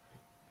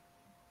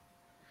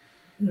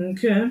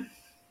 okay.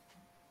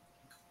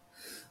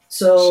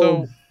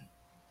 So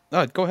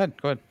So, go ahead.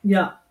 Go ahead.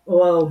 yeah,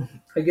 well,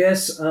 I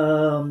guess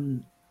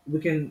we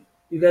can.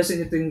 You guys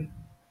anything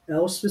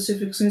else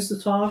specific since the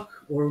talk,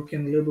 or we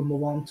can a little bit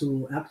move on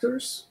to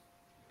actors?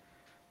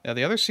 Yeah,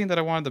 the other scene that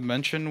I wanted to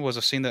mention was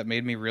a scene that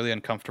made me really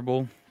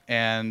uncomfortable,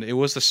 and it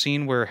was the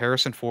scene where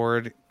Harrison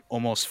Ford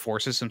almost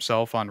forces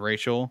himself on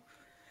Rachel.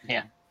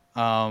 Yeah. It's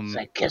Um,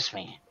 like, kiss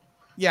me.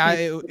 yeah,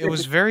 it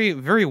was very,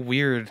 very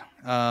weird.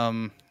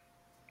 I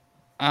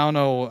don't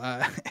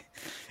know.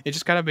 It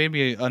just kind of made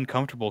me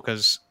uncomfortable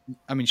because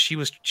I mean she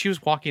was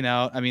walking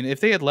out. I mean, if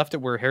they had left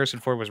it where Harrison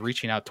Ford was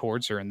reaching out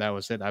towards her and that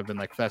was it, I've been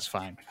like, that's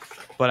fine.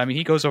 But I mean,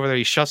 he goes over there,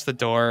 he shuts the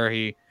door,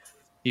 he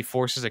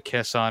forces a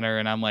kiss on her,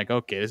 and I'm like,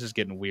 okay, this is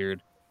getting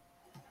weird.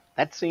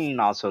 That scene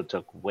also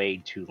took way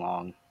too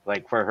long.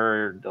 Like for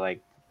her,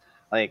 like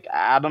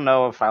I don't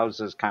know if I was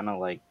just kind of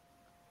like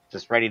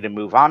just ready to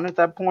move on at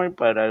that point,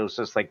 but it was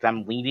just like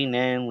them leading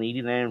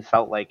in,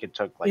 felt like it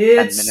took like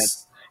 10 minutes,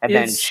 It's and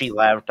then it's she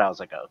left. I was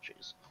like, oh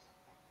jeez.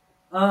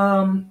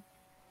 um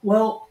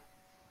well,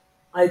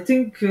 I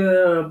think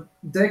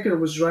Decker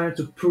was trying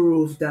to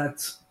prove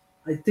that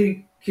I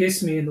think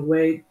Kiss Me in a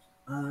way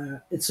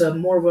it's a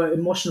more of an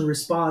emotional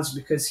response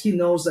because he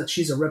knows that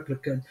she's a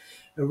replicant.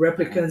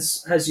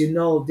 Replicants, as you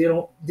know, they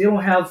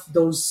don't have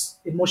those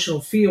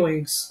emotional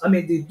feelings. I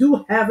mean, they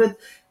do have it,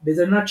 but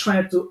they're not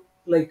trying to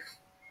like.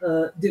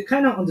 They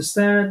kind of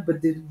understand,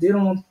 but they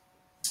don't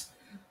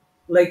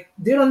they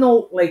don't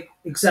know like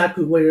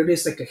exactly what it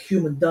is like a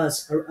human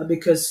does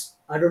because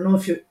I don't know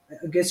if you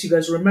I guess you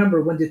guys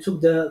remember when they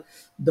took the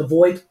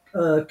void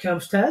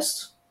camp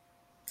test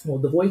or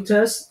the void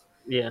test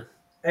Yeah.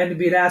 and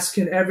been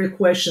asking every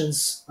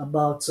questions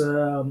about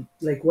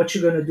like what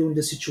you're gonna do in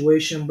the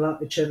situation, blah,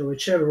 etc.,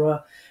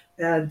 etc.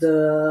 And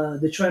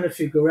they're trying to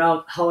figure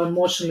out how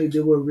emotionally they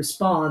will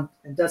respond,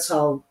 and that's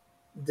how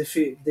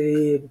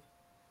they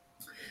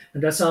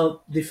and that's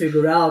how they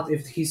figure out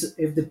if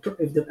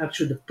the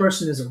actually the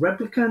person is a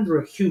replicant or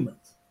a human.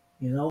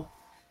 You know,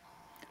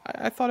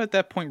 I thought at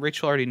that point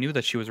Rachel already knew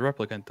that she was a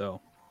replicant,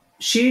 though.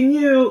 she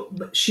knew,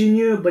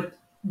 but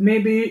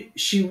maybe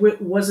she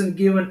wasn't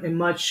given a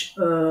much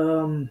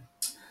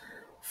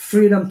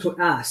freedom to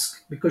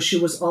ask because she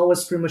was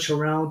always pretty much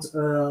around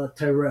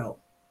Tyrell.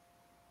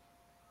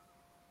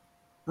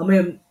 I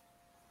mean,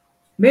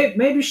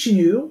 maybe she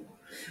knew,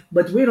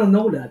 but we don't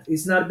know that.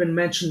 It's not been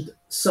mentioned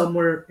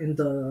somewhere in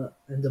the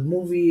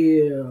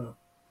movie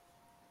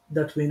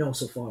that we know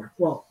so far.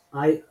 Well,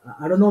 I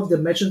don't know if they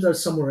mentioned that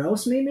somewhere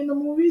else, maybe in the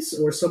movies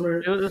or somewhere.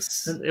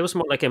 It was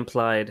more like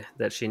implied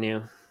that she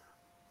knew.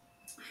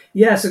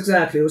 Yes,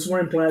 exactly. It was more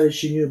implied that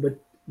she knew,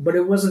 but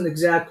it wasn't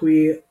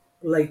exactly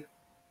like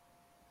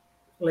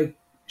like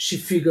she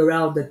figured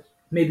out that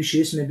maybe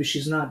she is, maybe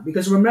she's not.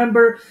 Because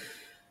remember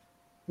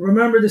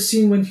the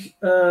scene when he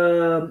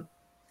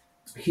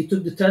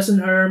took the test on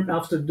her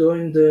after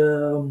doing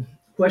the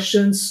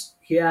questions.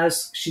 He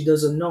asked, she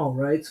doesn't know,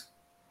 right?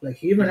 Like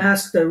he even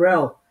asked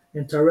Tyrell,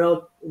 and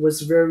Tyrell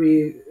was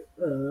very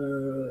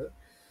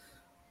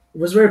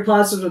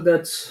positive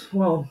that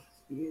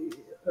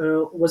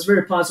was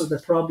very positive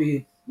that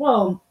probably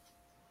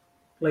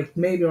like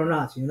maybe or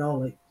not,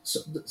 like so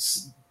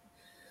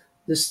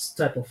this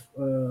type of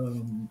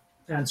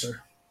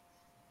answer.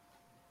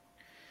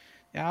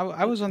 Yeah,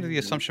 I was under the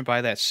assumption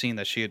by that scene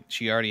that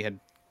she already had,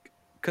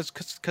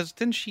 because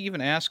didn't she even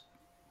ask?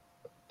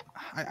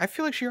 I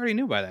feel like she already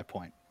knew by that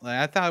point. Like,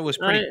 I thought it was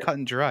pretty I cut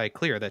and dry,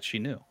 clear that she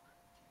knew.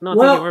 No, I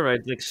think you Well, were right.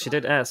 Like she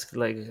did ask,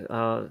 like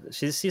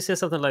she said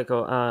something like,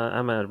 "Oh,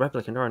 I'm a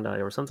replicant, aren't I?"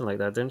 or something like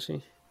that, didn't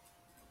she?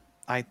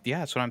 Yeah,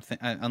 that's what I'm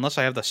thinking. Unless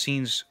I have the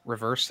scenes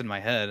reversed in my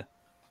head,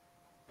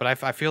 but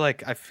I feel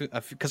like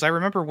because I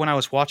remember when I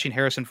was watching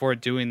Harrison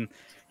Ford doing,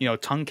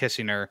 tongue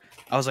kissing her,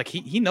 I was like,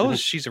 he knows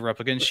she's a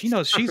replicant, she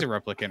knows she's a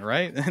replicant,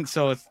 right? And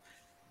so it's,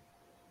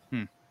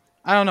 hmm.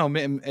 I don't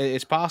know.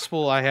 It's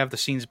possible I have the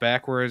scenes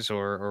backwards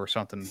or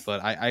something,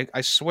 but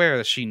I swear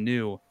that she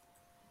knew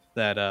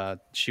that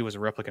she was a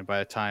replicant by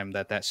the time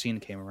that scene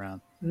came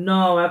around.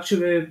 no,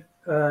 actually,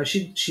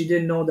 she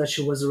didn't know that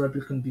she was a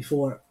replicant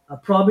before.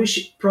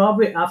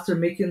 Probably after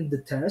making the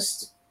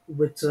test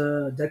with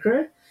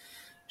Deckard,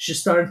 she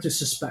started to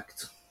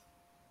suspect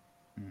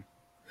Hmm.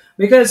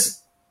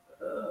 because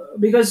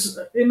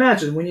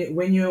imagine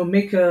when you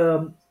make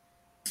a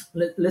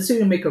let's say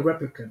you make a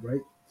replicant,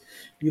 right?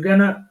 You're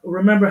gonna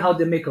remember how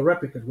they make a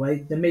replicant,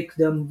 right? They make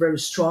them very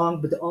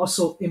strong, but they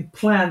also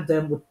implant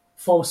them with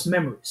false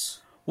memories.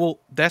 Well,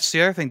 that's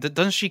the other thing.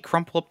 Doesn't she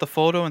crumple up the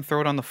photo and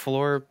throw it on the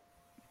floor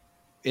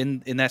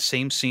in that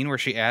same scene where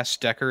she asks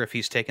Decker if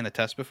he's taken the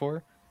test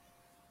before,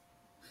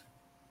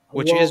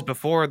 which is Well,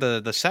 before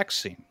the sex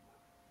scene?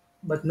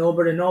 but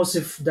nobody knows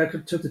if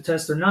Deckard took the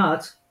test or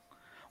not.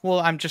 Well,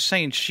 I'm just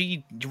saying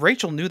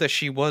Rachel knew that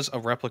she was a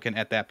replicant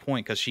at that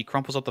point because she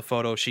crumples up the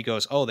photo. She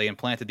goes, "Oh, they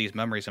implanted these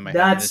memories in my head,"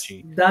 and then That's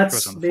she throws it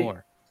that's on the be,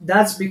 floor.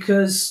 that's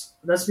because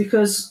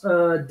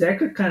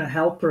Deckard kind of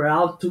helped her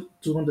out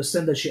to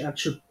understand that she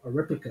actually a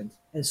replicant,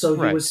 and so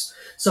he Right. was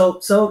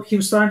he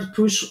was starting to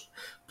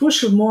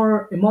push her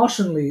more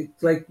emotionally,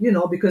 like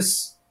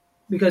because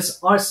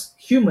us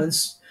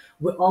humans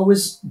we're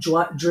always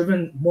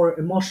driven more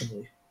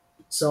emotionally,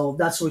 so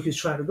that's where he's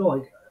trying to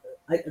go.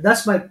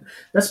 That's my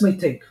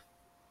take.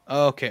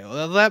 Okay,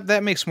 well,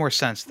 that makes more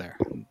sense there.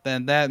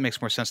 Then that makes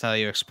more sense now that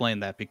you explain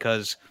that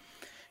because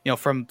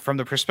from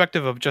the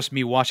perspective of just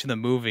me watching the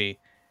movie,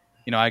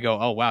 I go,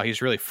 oh wow,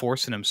 he's really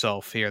forcing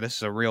himself here. This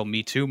is a real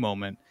Me Too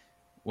moment.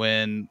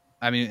 When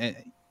I mean,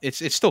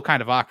 it's still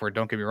kind of awkward.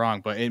 Don't get me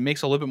wrong, but it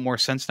makes a little bit more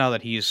sense now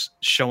that he's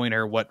showing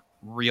her what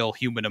real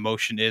human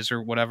emotion is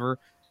or whatever.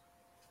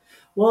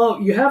 Well,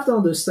 you have to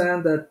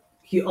understand that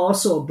he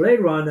also a Blade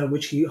Runner,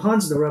 which he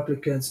hunts the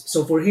replicants.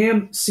 So for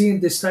him,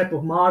 seeing this type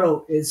of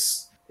model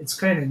is it's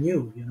kind of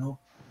new.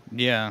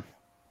 Yeah.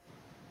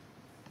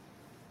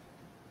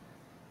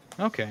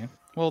 Okay.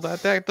 Well,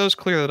 that does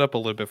clear that up a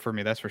little bit for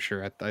me. That's for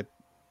sure. All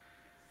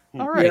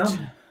Yeah. right.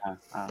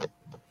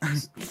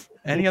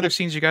 Any other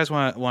scenes you guys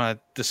want to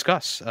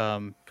discuss?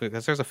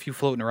 Because there's a few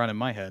floating around in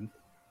my head.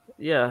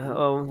 Yeah.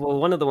 Well,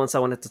 one of the ones I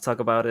wanted to talk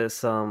about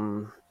is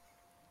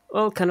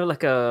well, kind of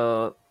like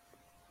a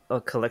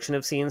collection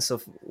of scenes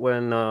of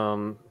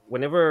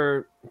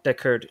whenever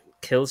Deckard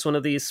kills one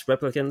of these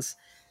replicants,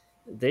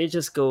 they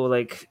just go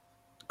like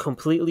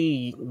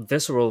completely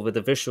visceral with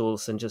the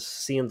visuals and just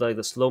seeing like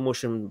the slow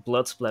motion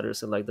blood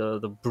splatters and like the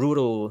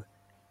brutal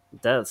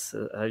deaths.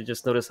 I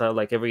just noticed how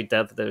like every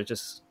death they're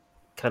just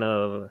kind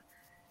of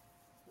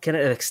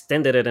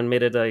extended it and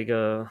made it like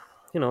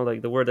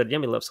like the word that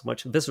Yemi loves so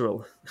much,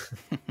 visceral.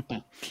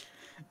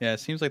 Yeah, it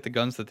seems like the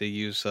guns that they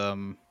use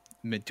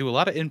do a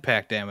lot of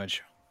impact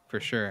damage for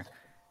sure.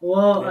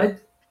 Well, Yeah.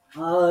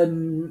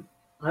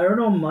 I don't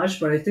know much,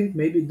 but I think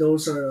maybe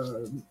those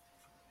are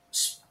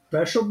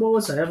special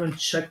bullets. I haven't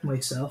checked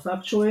myself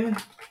actually.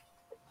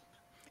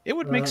 It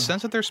would make Uh,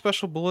 sense that they're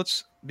special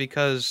bullets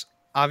because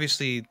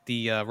obviously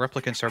the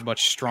replicants are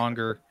much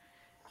stronger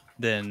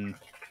than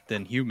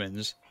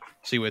humans.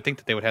 So you would think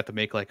that they would have to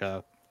make like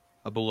a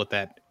bullet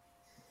that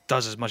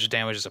does as much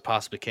damage as it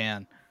possibly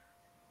can.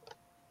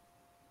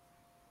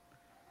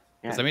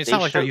 Because Yeah, I mean, it's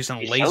not like they're using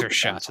they laser showed the guns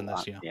shots a in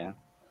this, lot. Yeah,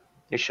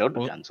 they showed the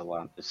Well, guns a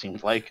lot. It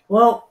seems like.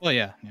 well, well,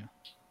 yeah.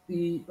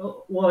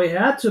 well, it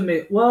had to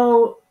make.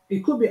 Well,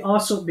 it could be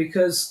also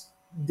because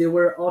they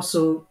were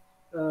also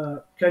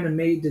kind of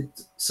made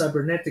it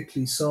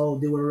cybernetically, so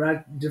they were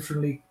react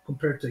differently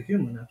compared to a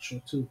human,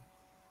 actually, too.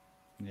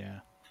 Yeah.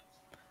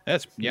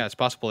 It's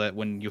possible that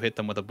when you hit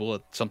them with a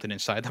bullet, something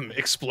inside them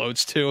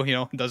explodes too.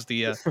 Does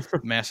the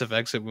massive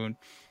exit wound.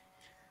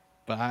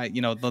 But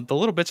the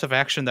little bits of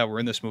action that were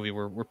in this movie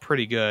were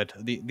pretty good.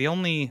 The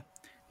only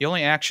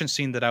action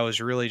scene that I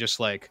was really just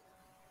like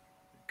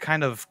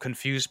kind of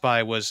confused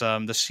by was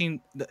the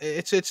scene.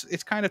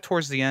 It's kind of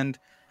towards the end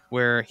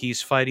where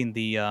he's fighting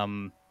the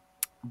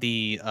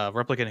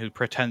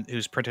replicant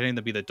who's pretending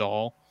to be the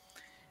doll,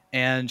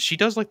 and she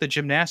does like the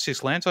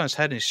gymnastics, lands on his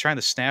head, and he's trying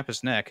to snap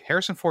his neck.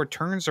 Harrison Ford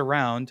turns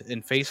around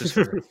and faces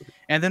her,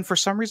 and then for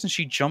some reason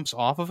she jumps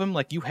off of him.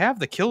 Like, you have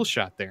the kill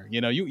shot there,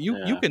 Yeah.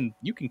 you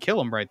can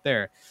kill him right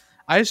there.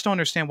 I just don't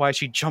understand why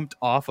she jumped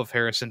off of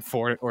Harrison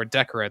Ford or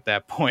Decker at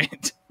that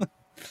point.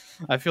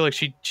 I feel like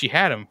she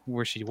had him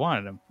where she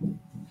wanted him.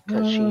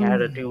 Because she had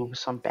to Um, do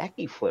some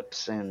backy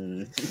flips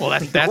and Well,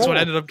 that's what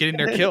ended up getting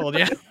her killed.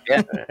 Yeah,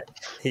 yeah,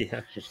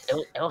 Yeah.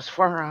 it was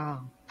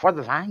for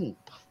the line.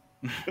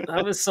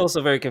 I was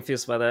also very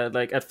confused by that.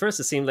 Like at first,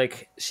 it seemed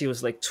like she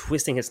was like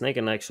twisting his neck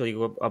and actually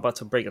were about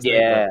to break his neck, but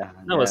Yeah,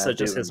 that was yeah, I do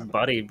just his remember.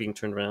 body being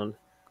turned around.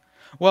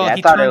 well, Yeah, I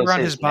he thought it turned was around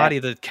his his neck. body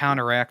to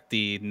counteract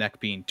the neck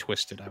being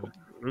twisted.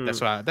 Mm,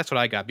 That's what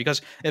I got,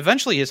 because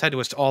eventually his head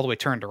was all the way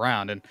turned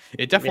around, and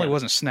it definitely yeah,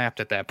 wasn't snapped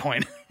at that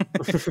point.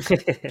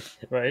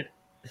 right.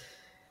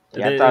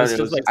 Yeah, It was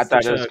just like I still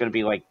thought it was shock. gonna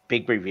be like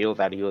big reveal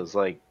that he was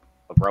like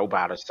a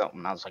robot or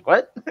something. I was like,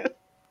 what?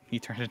 He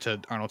turned into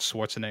Arnold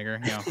Schwarzenegger.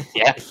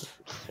 Yeah,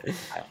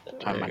 I There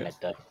turned my you go.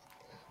 neck up.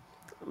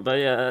 But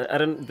yeah, I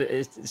don't.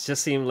 It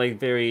just seemed like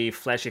very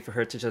flashy for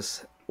her to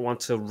just want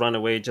to run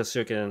away just so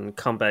you can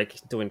come back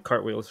doing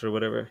cartwheels or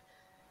whatever.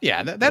 Yeah,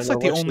 I don't that's know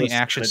like the what she only was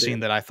action trying to scene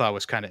do. that I thought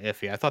was kind of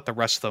iffy. I thought the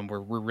rest of them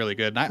were really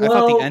good. And I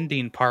thought the well,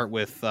 ending part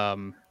with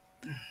the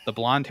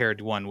blonde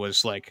haired one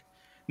was like,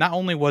 not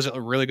only was it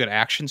a really good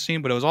action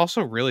scene, but it was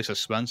also really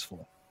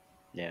suspenseful.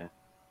 Yeah,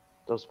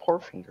 those poor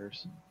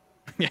fingers.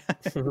 Yeah.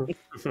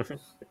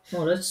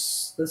 oh,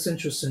 that's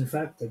interesting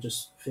fact. I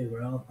just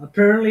figured out.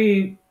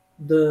 Apparently,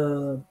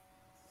 the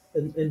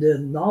in the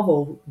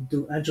novel,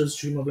 "Do Angels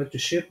Dream of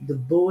Electric Ship," the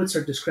bullets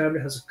are described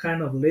as a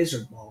kind of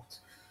laser bolt.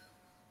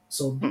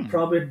 So Hmm.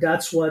 probably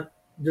that's what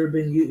they've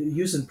been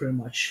using pretty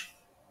much.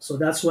 So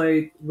that's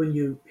why when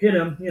you hit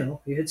him,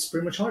 he hits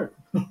pretty much hard.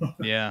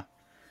 Yeah.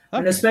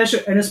 And Okay.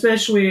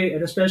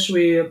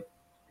 especially,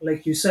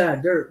 like you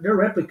said, they're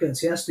replicants.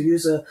 He has to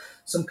use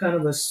some kind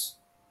of a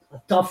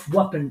tough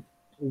weapon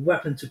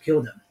to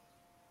kill them.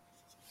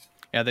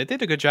 Yeah, they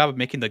did a good job of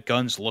making the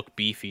guns look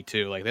beefy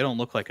too. Like, they don't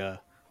look like a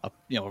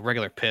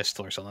regular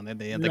pistol or something.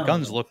 The No,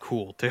 guns no. look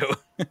cool too.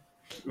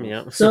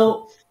 Yeah.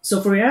 So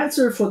for your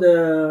answer for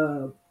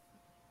the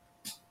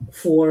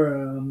for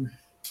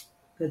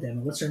God damn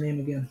it, what's her name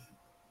again?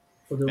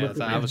 For the Yeah,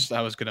 so I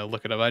replicant, was gonna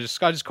look it up. I just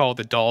call it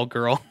the doll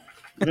girl.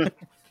 The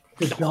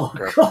the dog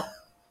dog. girl,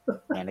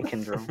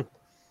 mannequin drone.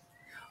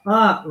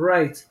 Ah,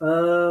 right.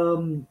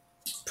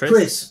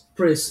 Pris.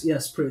 Pris,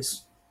 yes,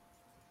 Pris.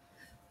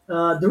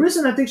 The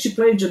reason I think she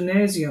played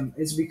gymnasium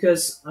is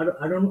because I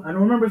don't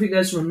remember if you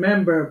guys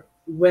remember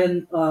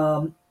when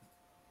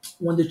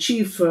the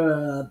chief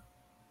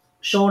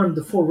showed him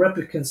the four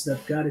replicants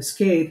that got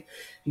escaped.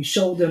 He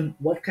showed them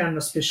what kind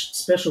of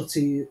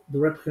specialty the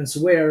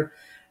replicants were,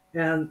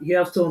 and you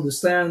have to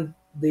understand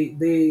they've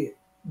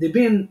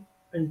been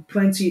in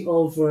plenty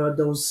of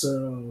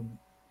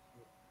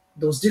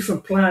those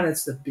different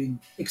planets that have been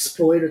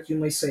exploited. You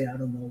may say, I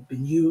don't know,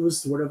 been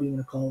used, whatever you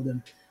want to call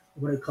them,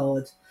 what I call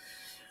it.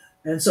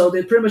 And so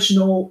they pretty much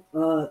know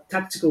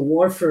tactical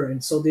warfare,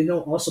 and so they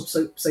know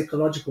also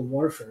psychological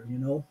warfare.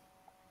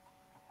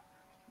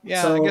 Yeah,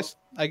 I So guess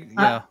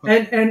yeah.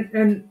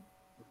 and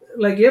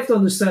like you have to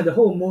understand the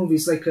whole movie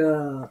is like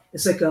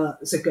it's like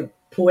a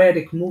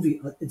poetic movie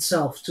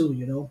itself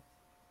too.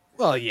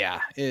 Well,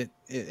 yeah.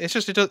 It's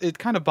just it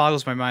kind of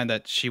boggles my mind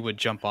that she would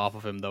jump off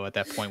of him though at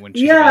that point when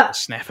she's about Yeah, to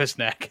snap his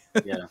neck.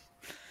 Yeah,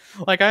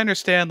 Like I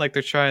understand, like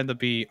they're trying to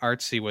be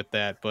artsy with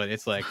that, but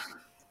it's like,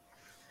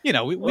 we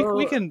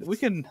Well,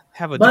 can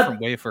have a different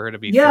But way for her to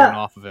be thrown yeah,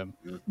 off of him.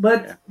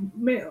 but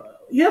Yeah.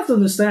 you have to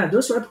understand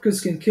those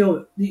replicants can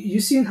kill. You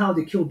seen how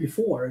they killed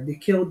before? They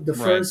killed the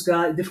Right. first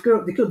guy. They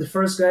killed the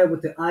first guy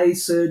with the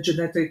eyes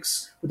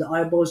genetics, with the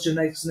eyeballs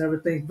genetics and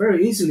everything,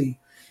 very easily.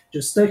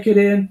 Just stick it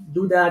in,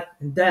 do that,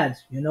 and dead.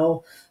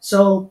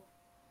 So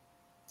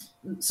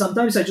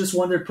sometimes I just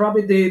wonder.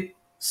 Probably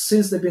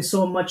since they've been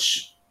so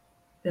much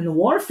in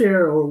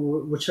warfare or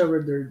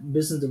whichever their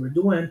business they were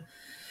doing,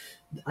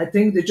 I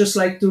think they just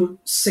like to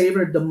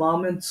savor the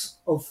moment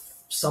of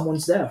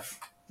someone's death.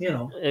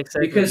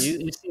 exactly. Because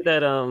You see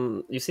that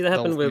happen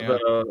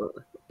Yeah.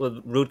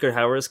 with Rutger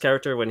Hauer's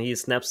character when he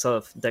snaps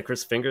off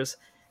Decker's fingers.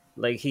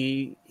 Like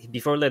he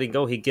before letting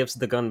go, he gives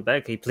the gun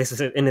back. He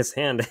places it in his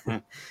hand,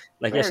 Mm.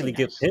 like he Very actually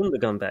gives nice. him the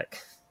gun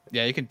back.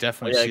 Yeah, you can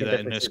definitely Yeah, I see can that in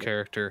definitely his see that.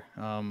 character.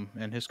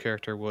 And his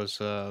character was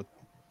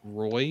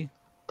Roy,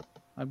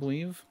 I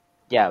believe.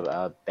 Yeah,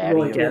 Roy, Batty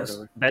or Cat, yes.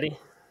 whatever. Betty.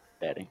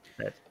 Batty.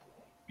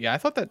 Yeah, I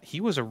thought that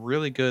he was a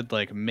really good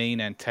like main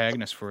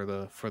antagonist for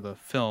the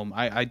film.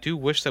 I do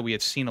wish that we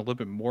had seen a little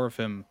bit more of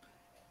him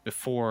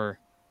before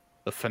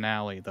the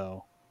finale,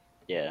 though.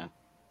 Yeah.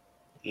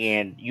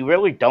 And you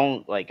really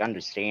don't like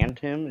understand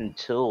him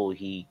until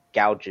he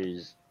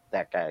gouges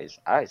that guy's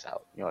eyes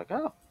out. You're like,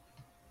 oh,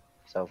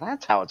 so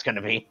that's how it's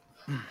gonna be.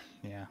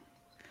 Yeah.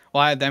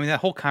 Well, I mean, that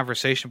whole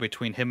conversation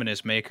between him and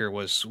his maker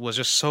was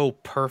just so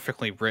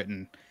perfectly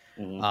written.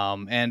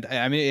 Mhm. And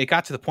I mean, it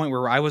got to the point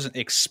where I wasn't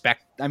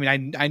I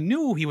mean, I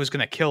knew he was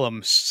going to kill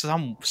him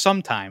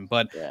sometime,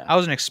 but Yeah. I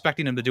wasn't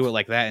expecting him to do it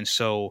like that and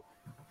so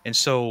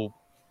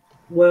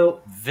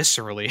Well,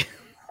 viscerally.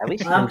 At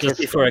least he And And just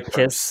kissed before a him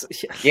first.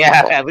 kiss,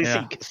 Yeah, at least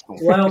Yeah. he kissed him.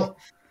 well,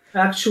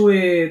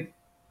 actually,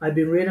 I've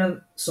been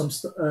reading some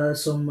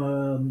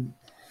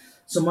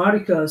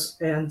articles,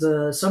 and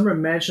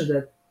someone mentioned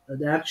that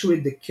actually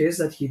the kiss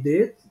that he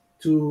did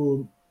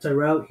to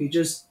Tyrell, he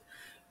just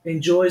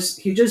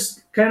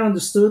kind of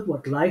understood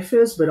what life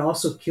is, but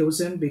also kills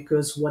him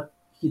because what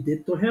he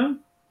did to him.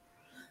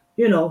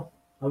 You know,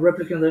 a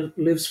replicant that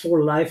lives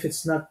for life,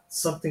 it's not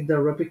something that a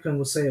replicant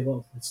will say,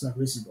 well, it's not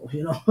reasonable,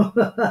 Yeah,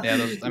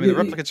 I mean, the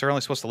replicants are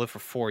only supposed to live for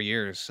 4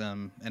 years,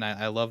 and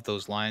I love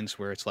those lines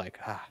where it's like,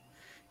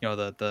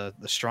 the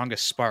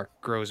strongest spark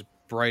grows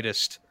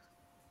brightest,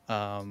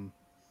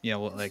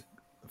 like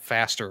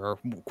faster or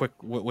quick,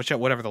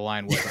 whatever the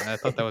line was. I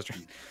thought that was a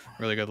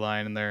really good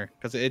line in there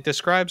because it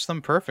describes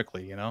them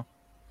perfectly,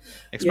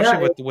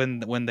 especially Yeah,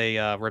 when they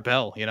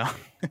rebel. yeah.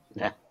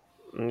 yeah,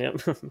 It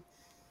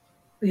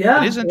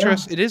is yeah.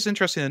 It is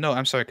interesting to note.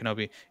 I'm sorry,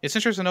 Kenobi. It's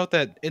interesting to note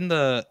that in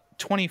the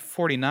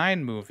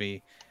 2049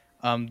 movie,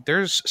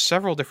 there's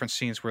several different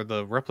scenes where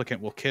the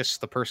replicant will kiss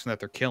the person that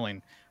they're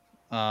killing.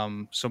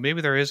 So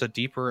maybe there is a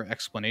deeper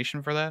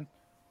explanation for that.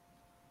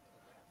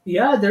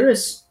 Yeah, there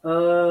is.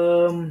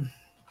 Um,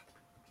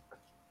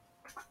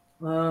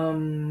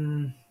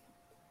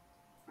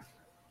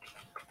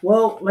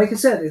 well, like I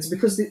said, it's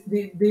because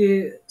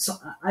so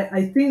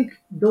I think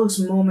those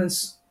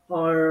moments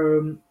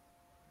are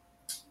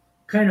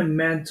kind of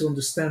meant to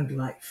understand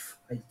life.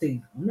 I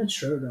think I'm not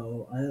sure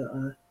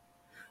though.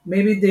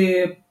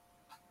 Maybe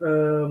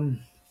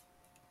um,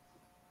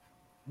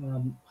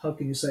 how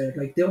can you say it?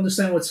 Like they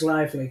understand what's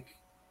life, like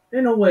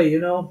in a way,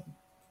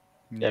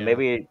 Yeah,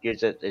 maybe it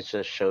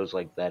just shows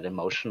like that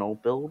emotional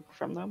build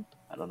from them.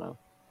 I don't know.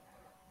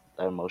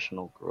 That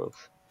emotional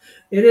growth.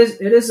 It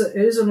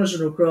is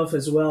emotional growth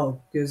as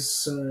well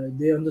because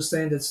they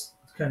understand it's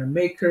kind of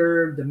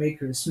maker. The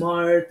maker is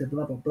smart. The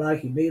blah blah blah.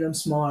 He made them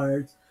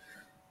smart,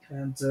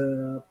 and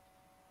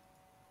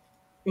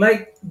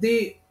like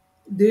the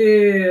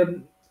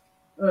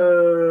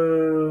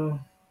uh,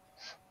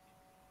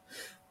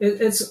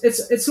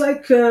 it's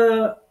like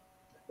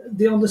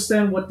they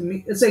understand what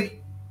it's like.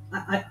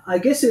 I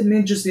guess it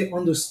meant just they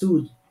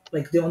understood,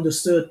 like they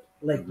understood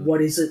like Mhm.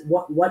 what is it,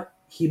 what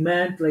he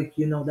meant, like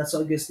that's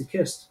how I guess they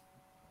kissed.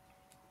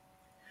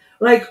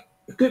 Like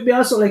it could be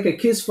also like a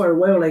kiss for a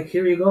whale, like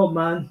here you go,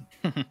 man.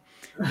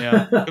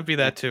 Yeah, could be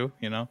that too.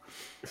 Maybe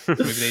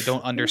they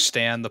don't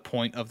understand the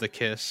point of the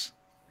kiss.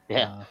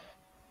 Yeah,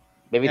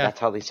 maybe yeah. that's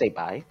how they say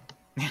bye.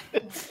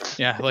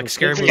 Yeah, like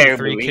Scary Scary Movie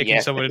 3, Movie, kicking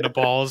yeah. someone in the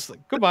balls.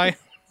 Like, goodbye.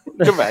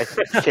 Goodbye,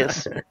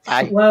 kiss.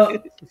 Bye.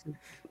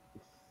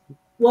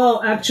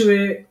 Well,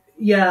 actually,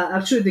 yeah,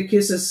 actually, the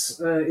kiss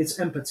is it's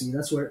empathy.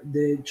 That's what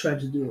they try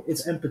to do.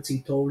 It's empathy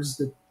towards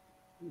the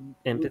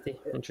Empathy.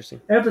 Interesting.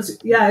 empathy.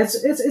 Yeah, it's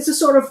a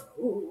sort of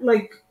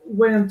like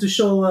when to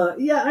show.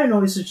 Yeah, I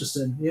know it's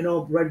interesting.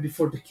 Right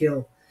before the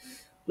kill.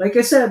 Like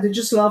I said, they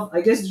just love.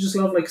 I guess they just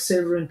love like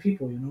savoring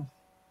people.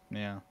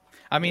 Yeah.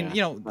 I mean,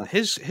 Yeah.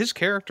 his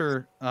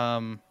character,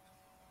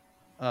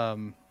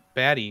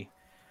 Batty,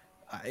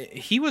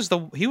 he was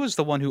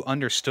the one who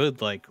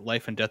understood like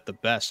life and death the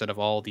best out of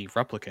all the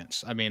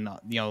replicants. I mean,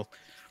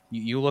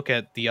 you look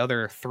at the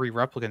other three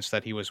replicants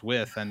that he was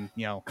with, and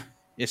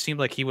it seemed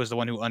like he was the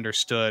one who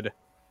understood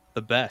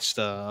the best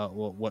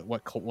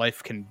what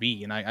life can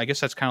be, and I guess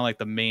that's kind of like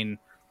the main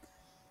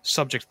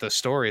subject to the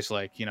story is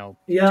like, Yeah,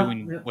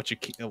 doing yeah, what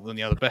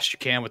the best you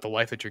can with the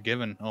life that you're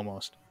given,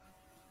 almost.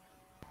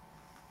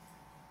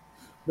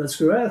 that's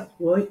correct.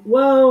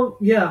 Well,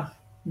 yeah,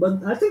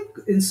 but I think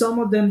in some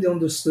of them they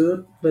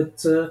understood,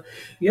 but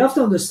you have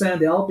to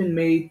understand they all been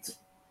made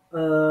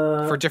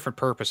For uh, different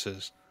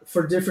purposes.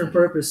 for different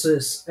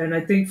purposes, and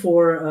I think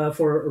for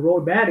Roy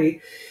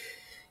Batty,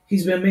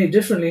 he's been made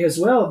differently as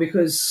well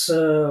because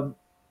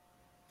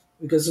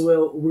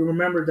well we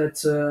remember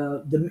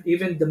that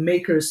even the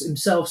makers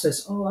himself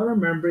says, "Oh, I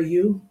remember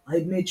you. I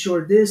made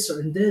sure this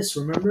or this.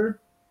 Remember?"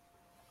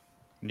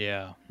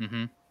 Yeah.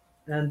 Hmm.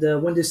 And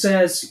when it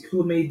says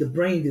who made the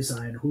brain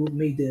design, who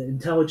made the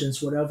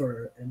intelligence,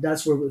 whatever, and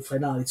that's where we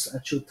find out it's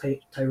actually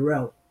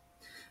Tyrell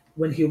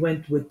when he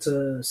went with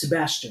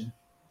Sebastian.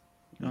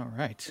 All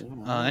right.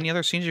 Mhm. Any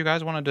other scenes you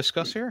guys want to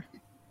discuss here?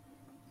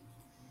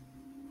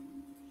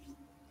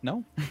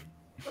 No?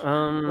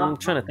 Uh,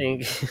 Trying to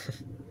think.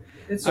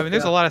 it's I mean, okay.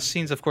 there's a lot of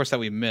scenes, of course, that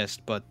we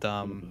missed, but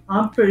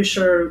I'm pretty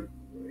sure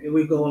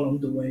we go along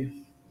the way.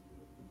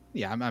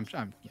 yeah,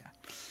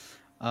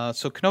 yeah.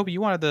 So Kenobi,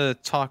 you wanted to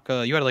talk.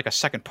 You had like a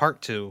second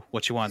part to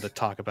what you wanted to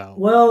talk about.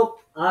 Well,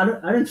 I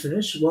didn't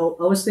finish. Well,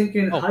 I was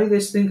thinking, Oh, how you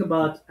guys think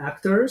about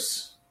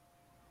actors?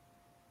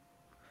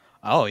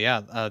 oh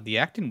yeah. The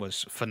acting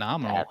was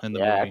phenomenal in the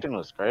Yeah, movie. acting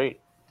was great.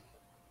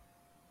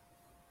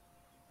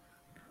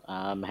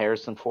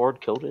 Harrison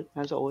Ford killed it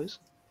as always.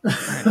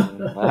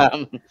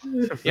 Um,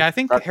 Yeah, I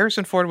think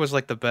Harrison Ford was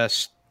like the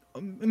best.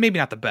 Maybe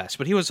not the best,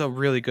 but he was a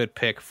really good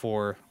pick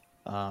for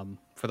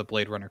the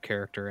Blade Runner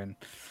character. And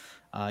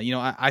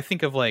I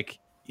think of like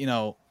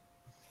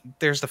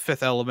there's the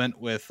Fifth Element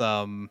with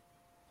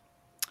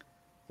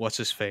what's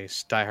his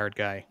face, Die Hard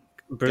guy.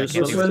 Bruce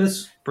can't Bruce think Willis. of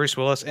Willis. Bruce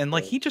Willis, and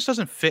like he just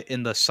doesn't fit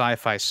in the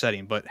sci-fi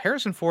setting. But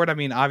Harrison Ford, I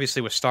mean,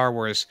 obviously with Star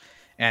Wars,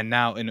 and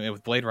now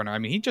with Blade Runner, I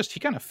mean, he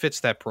kind of fits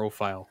that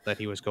profile that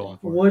he was going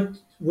for.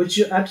 Would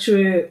you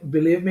actually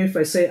believe me if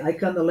I say I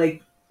kind of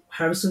like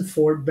Harrison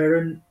Ford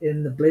better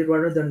in the Blade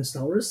Runner than in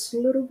Star Wars a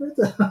little bit?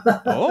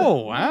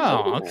 Oh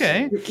wow,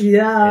 okay.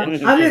 Yeah, I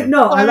mean,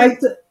 no, Well, I I mean, like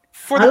the.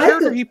 For I the like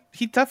character, the.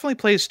 he definitely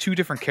plays two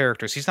different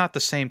characters. He's not the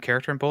same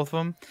character in both of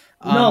them.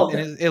 No,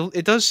 And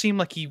it does seem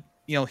like he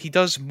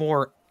does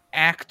more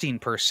acting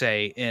per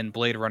se in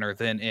Blade Runner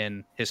than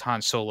in his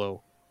Han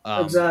Solo.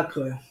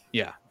 exactly.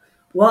 Yeah.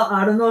 Well,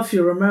 I don't know if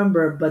you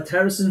remember, but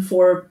Harrison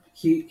Ford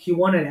he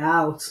wanted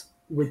out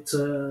with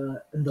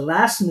in the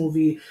last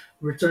movie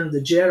Return of the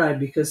Jedi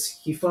because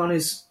he found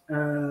his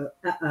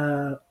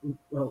the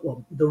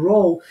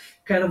role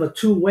kind of a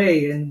two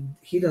way and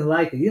he didn't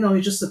like it.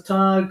 He's just a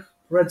tug,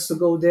 ready to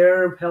go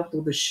there, help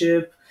with the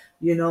ship.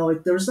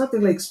 There was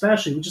nothing like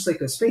special. He was just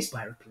like a space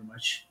pirate, pretty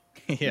much.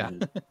 Yeah.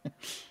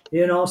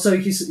 So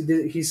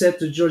he said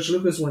to George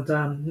Lucas one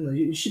time,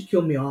 you should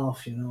kill me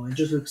off, and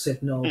George Lucas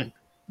said no.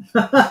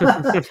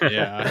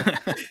 Yeah.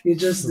 He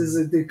just is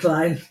a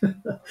decline,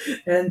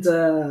 and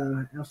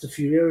after a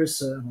few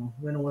years,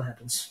 we know what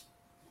happens.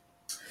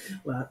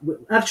 Well,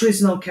 actually,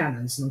 it's no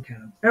canon. It's no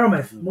canon.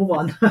 Anyway, move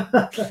on.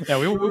 Yeah,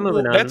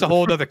 Moving on. that's a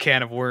whole other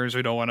can of worms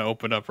we don't want to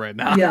open up right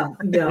now. Yeah,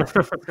 yeah.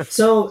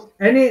 So,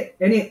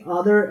 any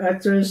other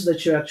actors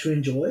that you actually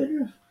enjoyed?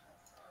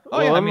 Oh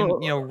yeah, Well, I I'm mean,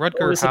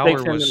 Rutger always a big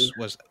Hauer fan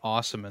was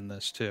awesome in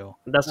this too.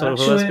 That's what I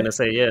was Actually- gonna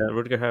say. Yeah,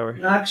 Rutger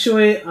Hauer.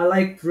 Actually, I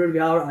like Rutger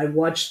Hauer. I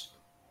watched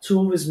two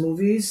of his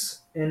movies,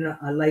 and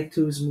I like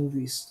two of his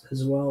movies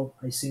as well.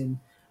 I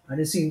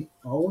didn't see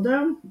all of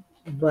them,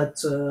 but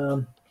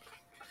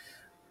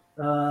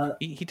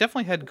He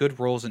definitely had good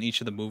roles in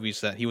each of the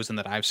movies that he was in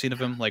that I've seen of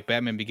him, like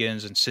Batman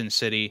Begins and Sin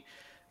City.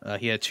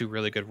 He had two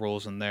really good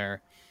roles in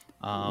there.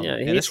 Yeah,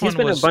 and he's this one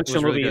been in a was bunch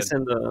of really movies good.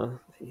 in the.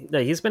 Yeah,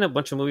 he's been in a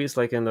bunch of movies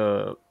like in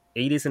the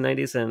 80s and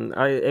 90s, and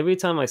every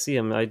time I see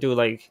him, I do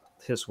like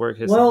his work,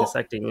 his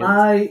acting.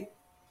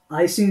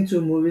 I seen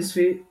two movies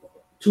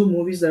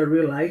that I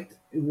really liked.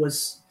 It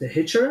was The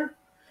Hitcher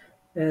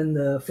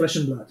and Flesh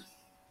and Blood.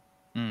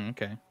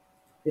 Okay.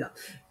 Yeah.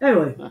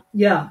 Anyway,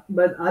 yeah,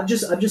 but I'm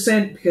just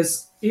saying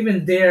because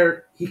even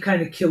there he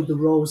kind of killed the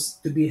roles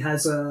to be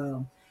has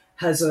an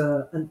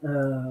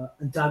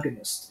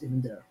antagonist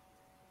even there.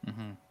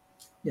 Hmm.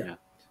 Yeah.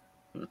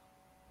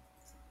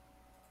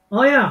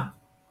 Oh yeah,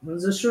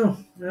 that's true.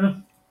 Yeah.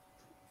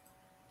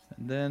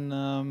 And then,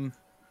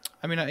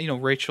 I mean,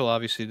 Rachel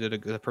obviously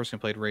the person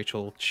who played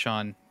Rachel,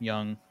 Sean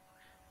Young,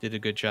 did a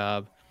good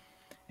job.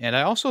 And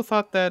I also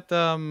thought that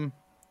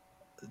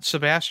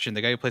Sebastian,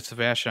 the guy who played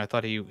Sebastian, I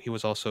thought he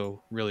was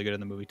also really good in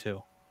the movie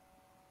too.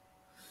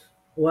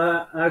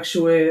 Well,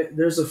 actually,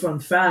 there's a fun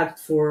fact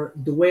for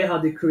the way how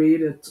they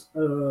created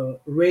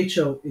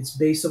Rachel. It's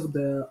based off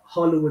the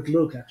Hollywood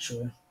look,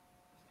 actually.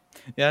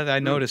 Yeah, I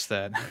noticed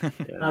that. I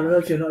don't know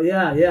if you know.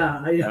 Yeah,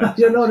 yeah,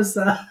 you noticed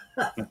that.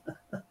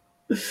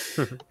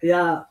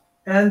 Yeah,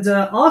 and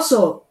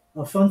also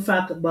a fun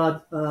fact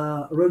about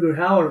Rutger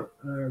Hauer: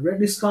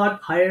 Ridley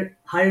Scott hired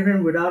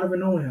him without even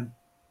knowing him.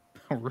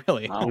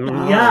 Really? Oh,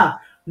 wow. Yeah,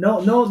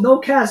 no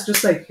cast,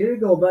 just like here you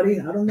go, buddy.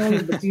 I don't know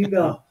you, but here you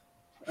go.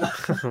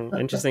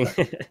 Interesting.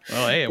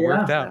 Well, hey, it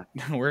worked Yeah. out.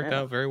 It worked Yeah.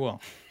 out very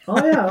well.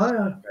 Oh yeah, oh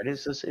yeah.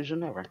 Greatest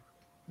decision ever.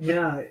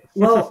 Yeah.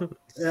 Well,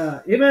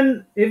 yeah.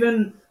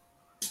 Even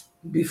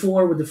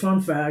before with the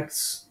fun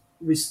facts,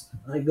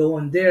 I go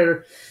on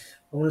there.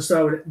 I want to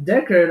start with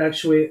Deckard.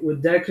 Actually,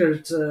 with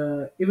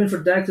Deckard, even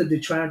for Deckard, they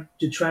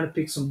try to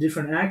pick some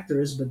different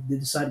actors, but they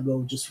decide to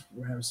go just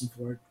for Harrison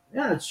Ford.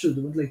 Yeah, it's true.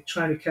 They were like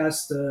trying to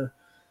cast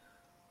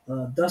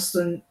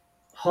Dustin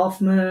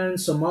Hoffman,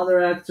 some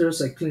other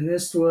actors like Clint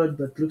Eastwood,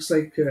 but looks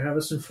like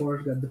Harrison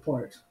Ford got the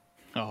part.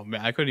 Oh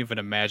man, I couldn't even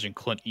imagine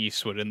Clint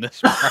Eastwood in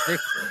this part.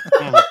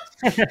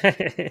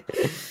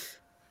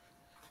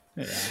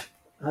 Yeah.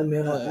 I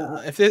mean,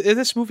 If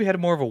this movie had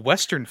more of a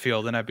Western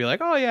feel, then I'd be like,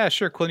 oh yeah,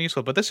 sure, Clint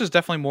Eastwood. But this is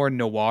definitely more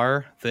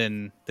noir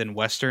than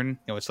Western. You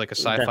know, it's like a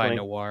sci-fi Definitely.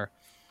 noir.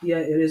 yeah,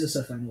 it is a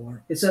sci-fi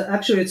noir.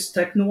 Actually it's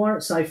tech noir,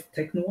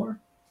 tech noir.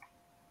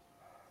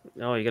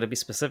 Oh, you got to be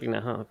specific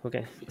now, huh?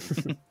 Okay.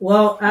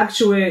 Well,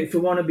 actually, if you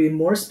want to be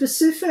more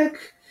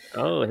specific,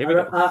 Oh, here I, we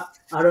don't- go.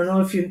 I don't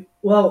know if you.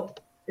 Well,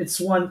 it's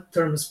one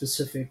term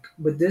specific,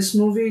 but this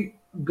movie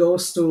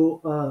goes to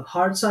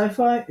hard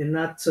sci-fi and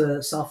not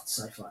soft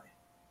sci-fi.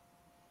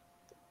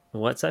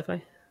 What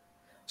sci-fi?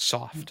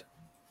 Soft.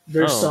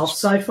 There's Oh. soft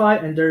sci-fi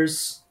and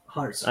there's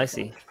hard sci-fi. I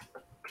see.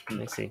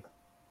 I see.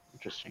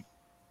 Interesting.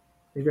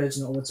 You guys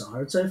know what's a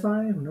hard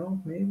sci-fi? No,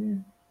 maybe.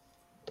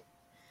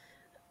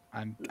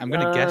 I'm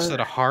gonna guess that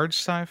a hard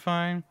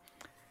sci-fi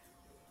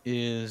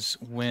is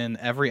when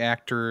every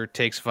actor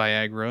takes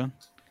Viagra.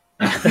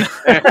 The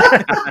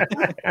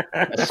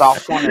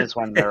soft one is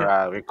when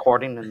they're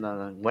recording in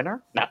the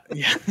winter. No.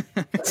 Yeah.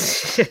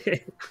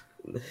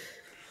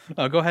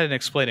 Oh, go ahead and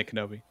explain it,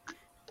 Kenobi.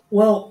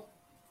 Well,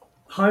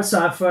 hard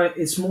sci-fi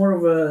is more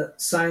of a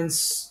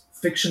science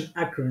fiction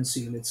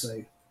accuracy, let's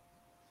say.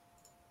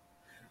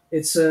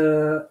 It's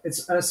a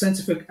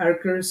scientific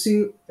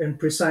accuracy and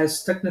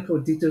precise technical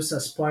details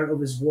as part of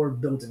his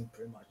world building,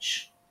 pretty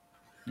much.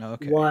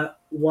 Okay.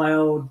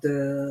 While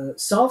the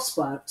soft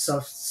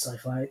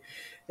sci-fi,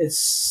 it's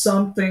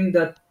something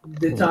that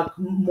they talk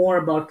more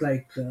about,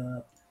 like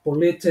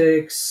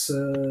politics,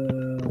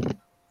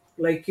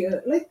 like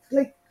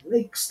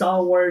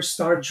Star Wars,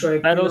 Star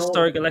Trek,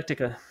 Battlestar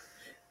Galactica.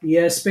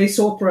 Yeah, space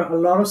opera. A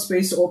lot of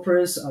space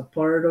operas are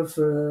part of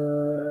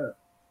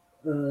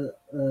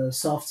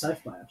soft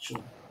sci-fi,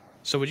 actually.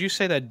 So would you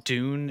say that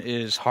Dune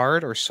is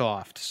hard or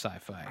soft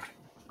sci-fi?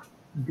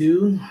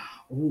 Dune.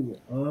 Ooh,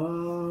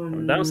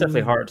 That was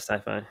definitely hard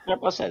sci-fi. I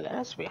must say that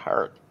has to be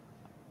hard.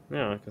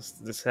 Yeah, because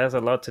this has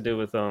a lot to do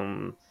with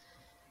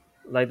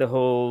like the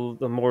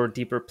more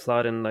deeper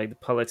plot and like the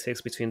politics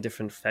between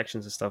different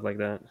factions and stuff like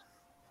that.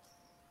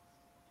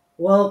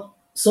 Well,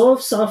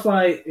 soft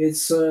sci-fi.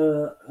 It's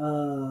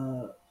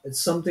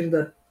something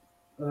that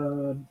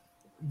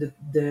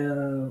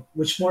the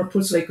which more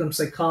puts like on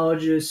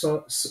psychology,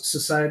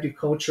 society,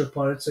 culture,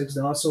 politics.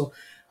 They also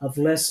have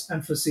less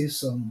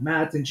emphasis on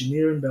math,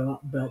 engineering,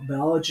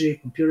 biology,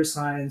 computer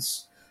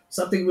science.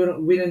 Something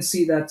we didn't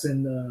see that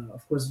in,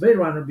 of course, Blade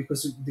Runner,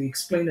 because they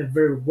explain it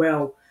very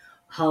well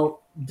how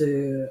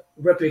the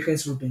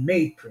replicants were being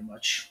made, pretty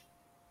much.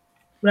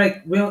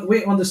 Like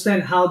we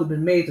understand how they've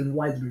been made and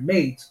why they've been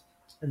made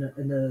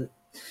in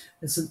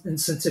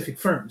scientific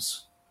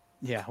firms.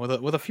 Yeah,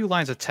 with a few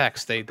lines of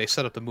text, they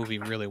set up the movie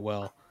really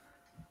well.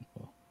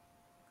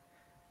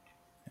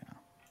 Yeah.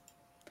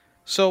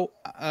 So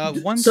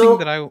one thing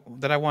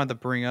that I wanted to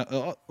bring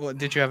up.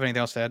 Did you have anything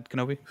else to add,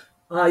 Kenobi?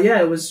 Yeah,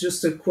 it was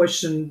just a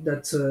question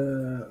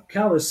that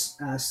Callis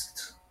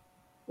asked,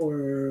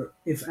 or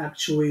if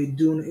actually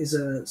Dune is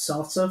a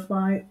soft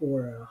sci-fi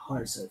or a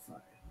hard sci-fi.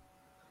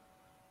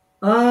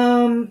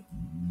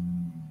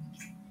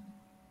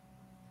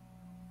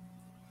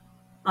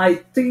 I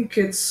think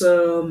it's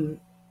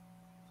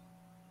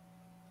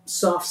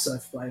soft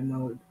sci-fi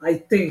mode. I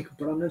think,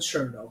 but I'm not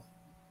sure though.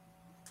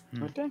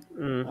 Okay.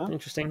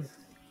 Interesting.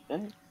 Yeah.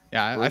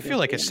 Yeah, I feel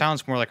like it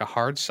sounds more like a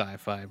hard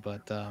sci-fi,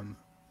 but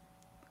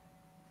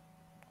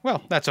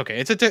well, that's okay.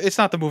 It's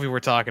not the movie we're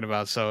talking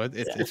about, so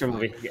it's Different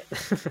fine. movie. Yeah.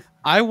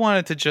 I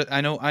wanted to just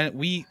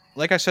we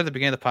like I said at the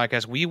beginning of the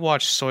podcast, we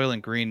watched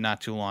Soylent Green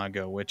not too long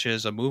ago, which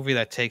is a movie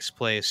that takes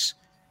place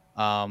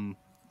around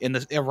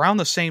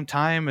the same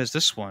time as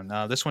this one.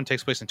 This one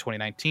takes place in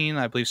 2019.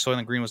 I believe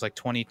Soylent Green was like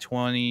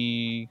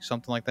 2020,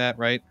 something like that,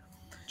 right?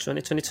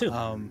 2022.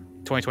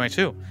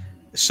 2022.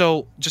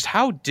 So just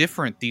how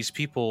different these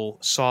people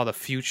saw the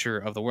future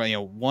of the world. You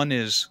know, one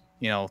is,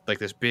 you know, like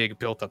this big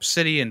built up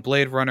city in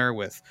Blade Runner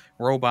with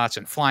robots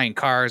and flying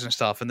cars and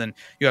stuff. And then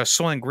you have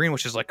Soylent Green,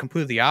 which is like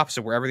completely the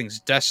opposite, where everything's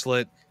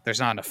desolate. There's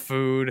not enough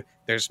food.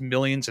 There's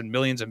millions and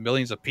millions and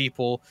millions of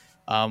people.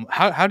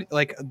 How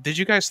did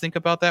you guys think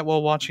about that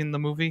while watching the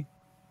movie?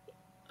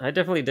 I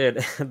definitely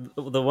did.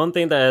 The one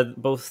thing that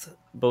both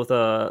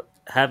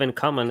have in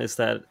common is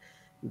that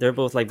they're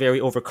both like very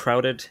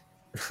overcrowded.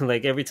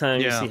 Like every time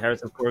you see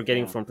Harrison Ford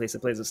getting from place to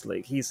place, it's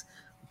like he's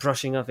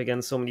brushing up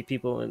against so many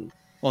people. And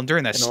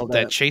during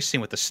that chase scene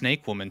with the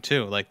snake woman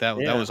too, like that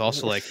was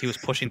also like he was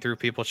pushing through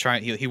people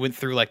trying. He went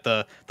through like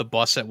the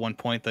bus at one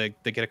point to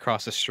get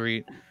across the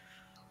street.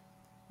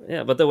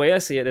 Yeah, but the way I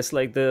see it, it's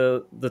like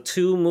the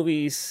two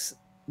movies,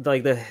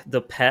 like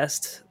the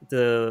past,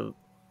 the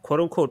quote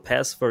unquote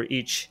past for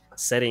each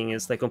setting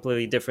is like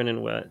completely different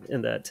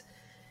in that,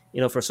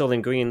 for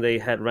Soylent Green they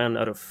had run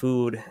out of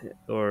food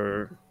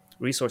or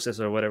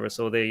resources or whatever,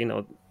 so they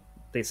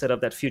set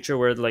up that future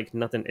where like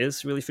nothing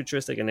is really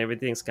futuristic and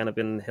everything's kind of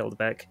been held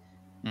back.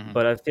 Hmm.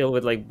 But I feel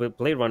with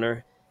Blade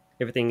Runner,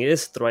 everything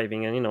is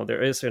thriving, and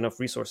there is enough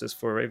resources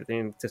for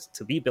everything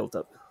to be built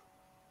up.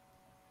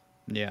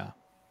 Yeah.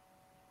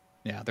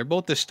 Yeah, they're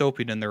both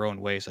dystopian in their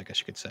own ways, I guess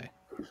you could say.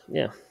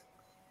 Yeah,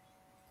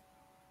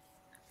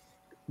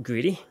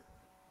 greedy.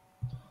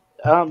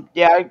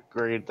 Yeah, I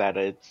agree that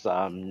it's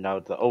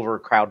the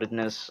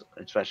overcrowdedness,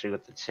 especially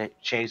with the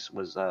chase,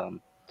 was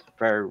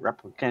very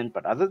replicant.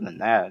 But other than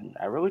that,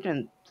 I really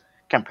didn't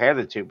compare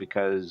the two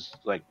because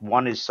like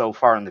one is so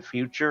far in the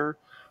future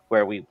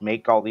where we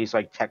make all these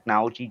like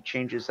technology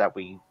changes that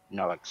we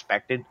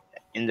expected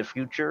in the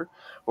future,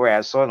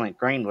 whereas Soylent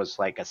Green was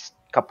like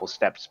couple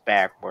steps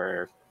back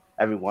where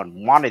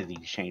everyone wanted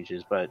these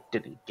changes but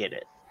didn't get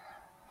it.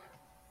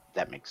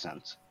 That makes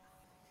sense.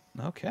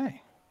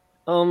 Okay.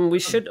 We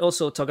should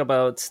also talk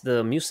about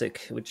the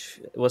music, which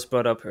was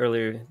brought up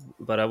earlier,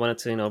 but I wanted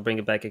to, bring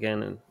it back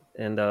again.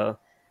 And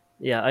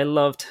yeah, I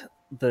loved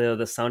the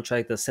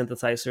soundtrack, the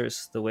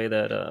synthesizers, the way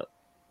that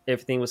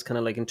everything was kind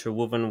of like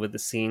interwoven with the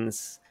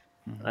scenes.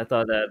 Hmm. I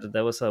thought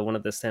that was one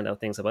of the standout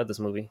things about this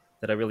movie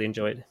that I really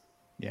enjoyed.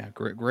 Yeah,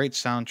 great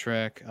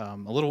soundtrack.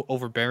 A little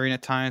overbearing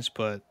at times,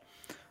 but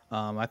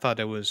I thought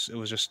it was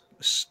just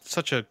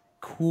such a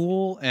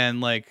cool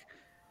and like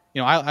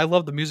I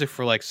love the music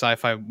for like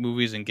sci-fi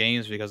movies and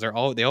games because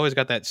they always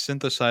got that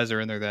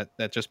synthesizer in there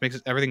that just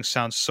makes everything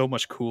sound so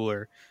much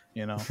cooler.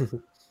 You know.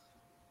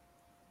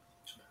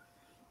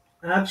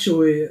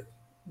 Actually,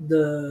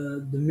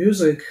 the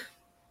music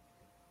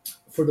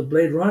for the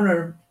Blade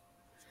Runner,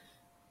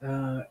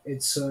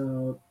 it's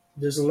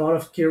there's a lot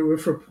of key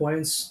refer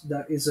points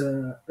that is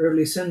a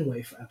early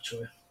synthwave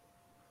actually.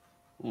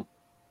 Hmm.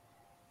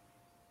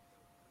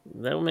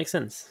 That would make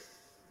sense.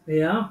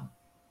 Yeah,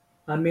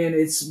 I mean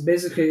it's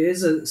basically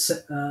is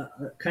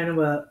a kind of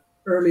a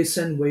early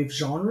synthwave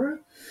genre.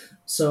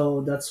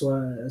 So that's why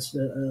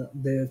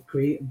the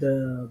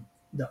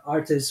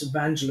artist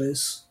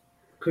Evangelist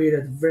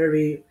created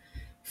very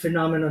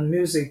phenomenal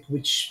music,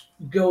 which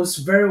goes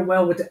very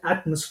well with the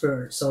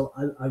atmosphere. So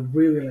I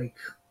really like.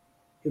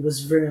 It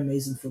was very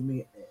amazing for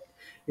me.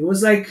 It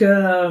was like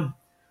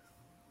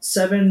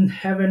seven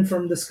heaven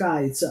from the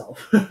sky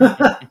itself.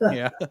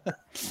 Yeah.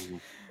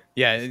 Mhm.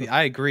 Yeah,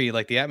 I agree.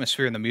 Like the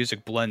atmosphere and the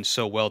music blend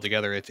so well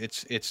together.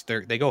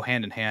 They go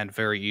hand in hand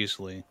very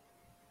easily.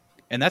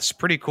 And that's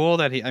pretty cool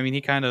that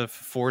he kind of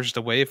forged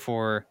a way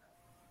for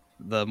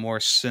the more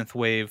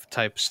synthwave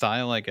type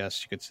style, I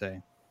guess you could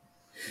say.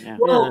 Yeah. Yeah,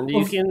 Well, and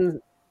you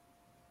can.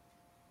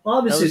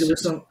 I obviously was there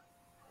was just some.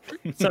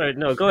 sorry.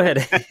 No, go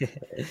ahead.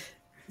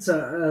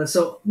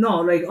 So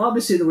no, like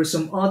obviously there was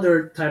some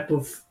other type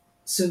of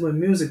cinema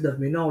music that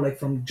we know, like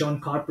from John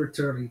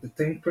Carpenter, like the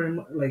thing,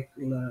 like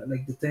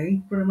the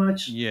thing, pretty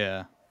much.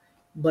 Yeah.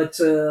 But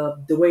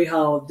the way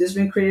how this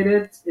been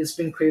created, it's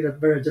been created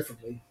very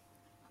differently.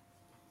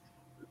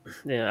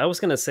 Yeah, I was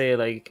gonna say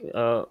like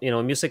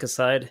music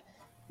aside,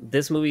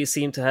 this movie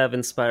seemed to have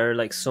inspired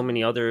like so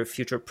many other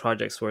future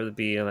projects, whether it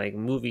be like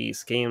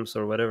movies, games,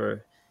 or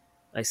whatever.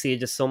 I see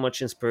just so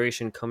much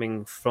inspiration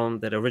coming from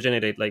that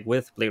originated like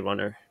with Blade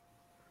Runner.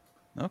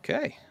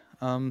 Okay.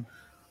 Um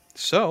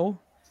so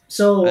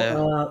So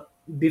uh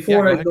yeah,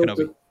 before go I ahead, go Kenobi.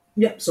 to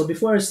yeah, so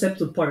before I step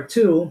to part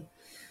two,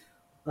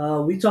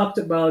 we talked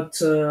about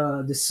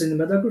the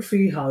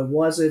cinematography, how it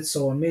was it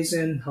so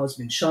amazing, how it's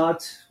been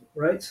shot,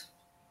 right?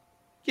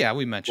 Yeah,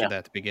 we Yeah. mentioned that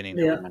at the beginning.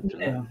 Yeah, we Yeah,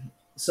 mentioned that. yeah.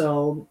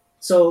 So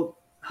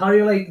how do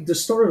you like the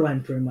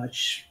storyline? Pretty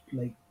much,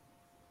 like,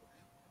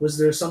 was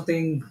there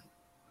something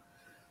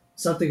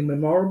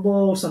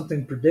memorable,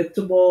 something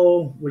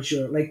predictable, which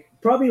you're like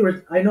probably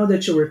were, I know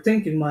that you were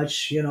thinking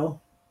much,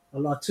 a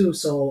lot too.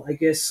 So I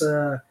guess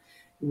it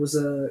was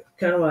a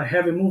kind of a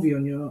heavy movie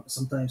on you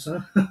sometimes,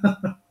 huh?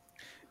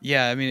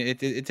 Yeah, I mean, it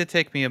did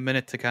take me a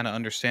minute to kind of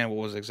understand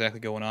what was exactly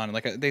going on.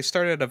 Like they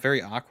started at a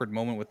very awkward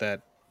moment with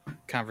that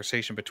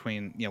conversation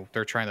between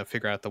they're trying to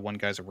figure out the one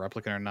guy's a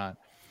replicant or not.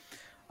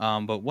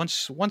 But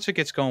once it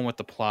gets going with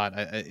the plot,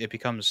 it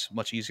becomes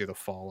much easier to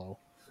follow.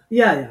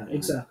 Yeah, yeah, Mhm.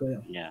 exactly. Yeah.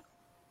 Yeah.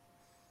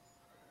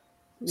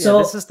 Yeah,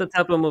 this So is the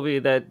type of movie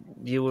that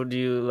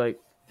you like.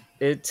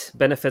 It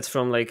benefits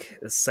from like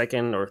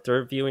second or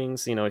third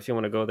viewings. If you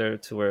want to go there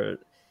to where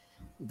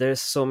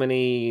there's so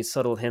many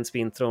subtle hints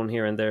being thrown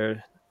here and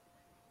there,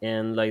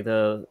 and like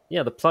the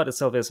plot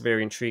itself is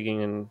very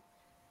intriguing, and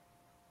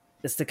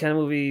it's the kind of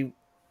movie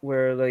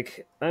where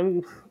like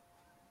I'm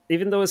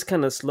even though it's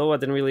kind of slow, I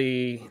didn't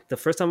really the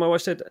first time I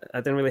watched it, I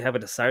didn't really have a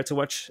desire to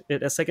watch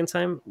it a second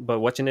time. But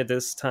watching it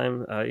this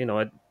time, I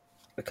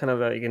kind of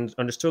like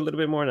understood a little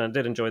bit more, and I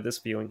did enjoy this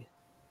viewing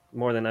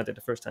more than I did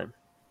the first time.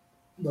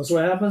 that's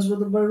what happens with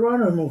the Blade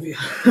Runner movie.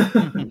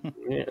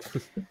 Yeah,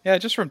 Yeah,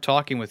 just from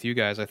talking with you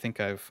guys, I think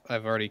I've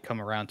already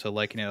come around to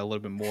liking it a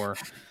little bit more.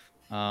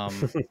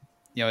 Um,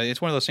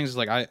 it's one of those things.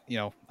 Like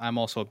I'm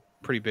also a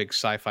pretty big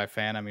sci-fi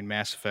fan. I mean,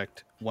 Mass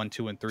Effect 1,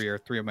 2, and 3 are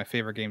three of my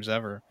favorite games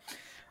ever.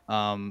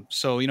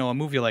 So a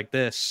movie like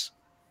this,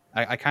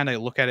 I kind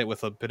of look at it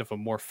with a bit of a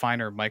more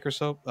finer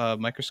microscope.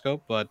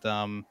 But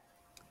yeah,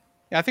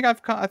 I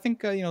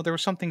think there were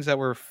some things that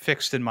were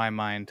fixed in my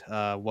mind.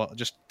 Well,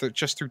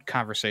 just through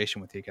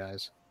conversation with you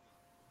guys.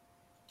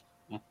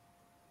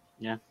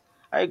 Yeah,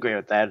 I agree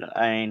with that.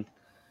 I mean,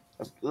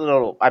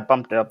 I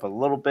bumped it up a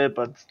little bit,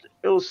 but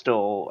it was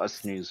still a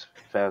snooze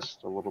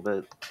fest a little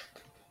bit.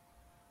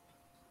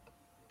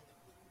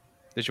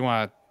 Did you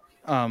want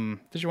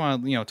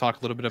to talk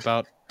a little bit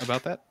about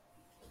that?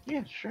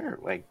 Yeah, sure.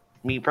 Like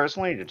me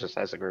personally, or just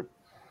as a group.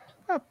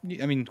 I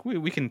mean,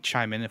 we can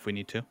chime in if we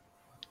need to.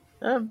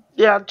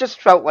 Yeah, it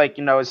just felt like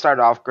it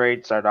started off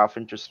great, started off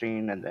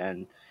interesting, and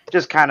then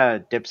just kind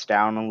of dips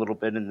down a little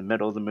bit in the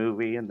middle of the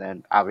movie, and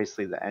then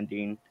obviously the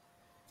ending.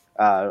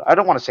 I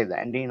don't want to say the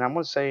ending. I'm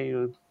going to say,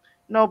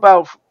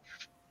 about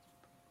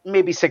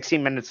maybe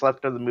 16 minutes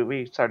left of the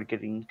movie started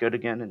getting good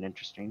again and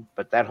interesting.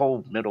 But that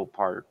whole middle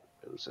part,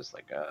 it was just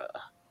like,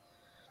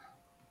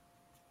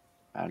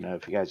 I don't know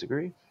if you guys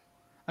agree.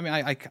 I mean,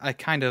 I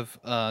kind of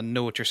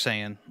know what you're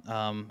saying.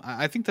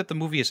 I think that the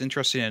movie is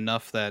interesting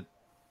enough that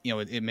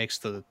it makes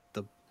the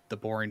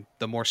boring,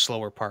 the more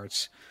slower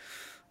parts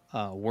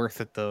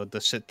worth it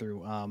the sit through.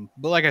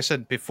 But like I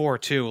said before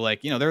too, like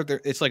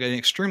it's like an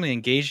extremely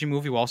engaging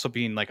movie while also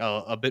being like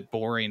a bit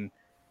boring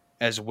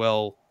as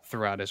well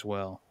throughout as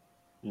well.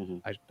 Mm-hmm.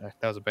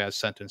 That was a bad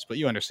sentence, but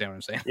you understand what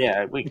I'm saying.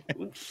 Yeah, we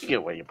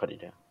get what you're putting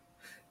down.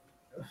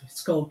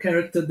 It's called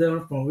character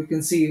development. We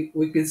can see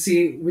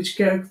which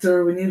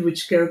character we need,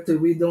 which character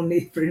we don't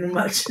need, pretty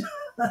much.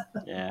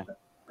 Yeah.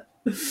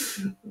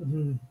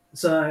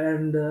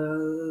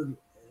 So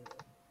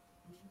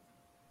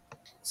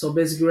so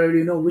basically, we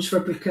already know which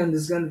replicant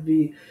is gonna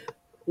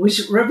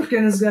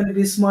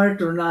be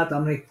smart or not.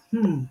 I'm like,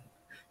 you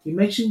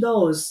mentioned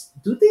those.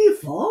 Do they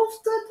evolve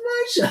that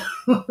much?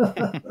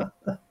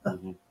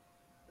 Mm-hmm.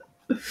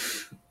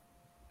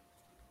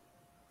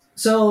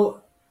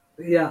 So,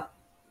 yeah.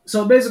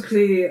 So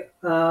basically,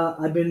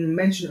 I've been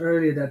mentioned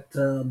earlier that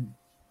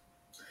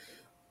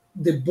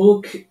the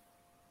book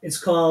is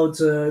called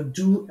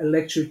 "Do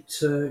Electric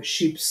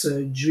Sheep's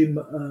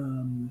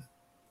Dream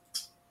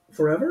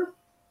Forever."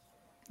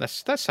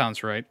 That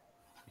sounds right.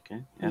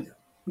 Okay. Yeah.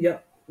 Yeah.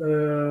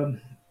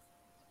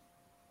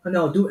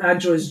 No, "Do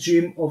Androids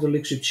Dream of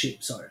Electric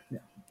Sheep." Sorry. Yeah.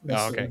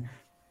 Oh, okay.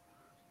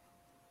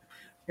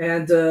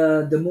 And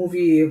the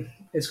movie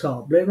is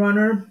called Blade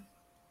Runner.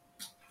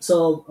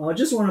 So I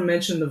just want to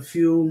mention a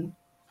few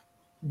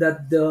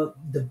that the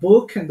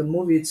book and the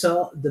movie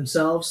itself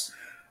themselves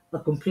are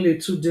completely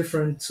two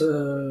different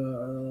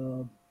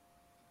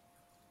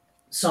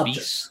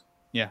subjects.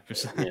 Yeah.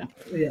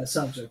 Yeah,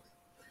 subject.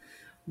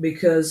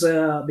 Because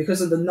of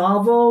the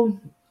novel,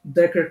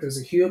 Deckard is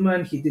a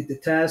human. He did the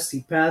test.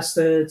 He passed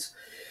it.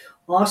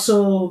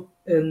 Also,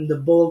 in the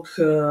book,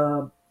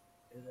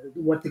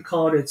 what they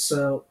call it's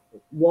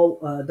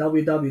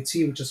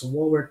WWT, which is a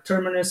War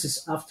Terminus,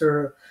 is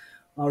after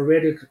a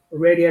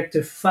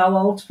radioactive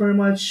fallout, pretty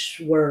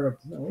much, where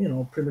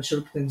pretty much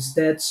everything's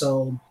dead.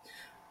 So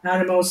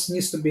animals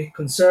needs to be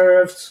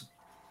conserved.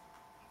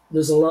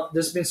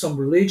 There's been some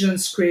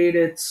religions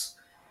created,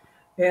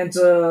 and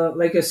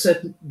like I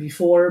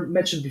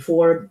mentioned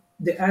before,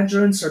 the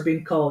androids are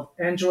being called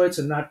androids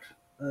and not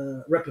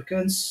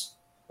replicants.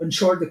 In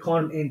short, they call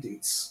them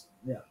androids.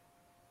 Yeah.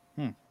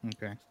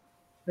 Okay.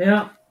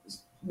 Yeah,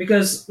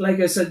 because like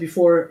I said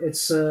before,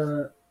 it's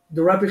the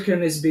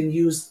replicant is being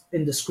used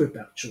in the script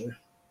actually.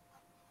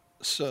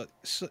 So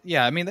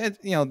yeah, I mean,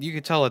 you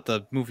could tell that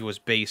the movie was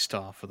based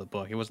off of the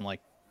book. It wasn't like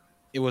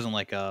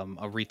a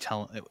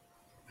retelling.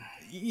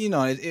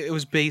 It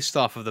was based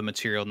off of the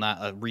material, not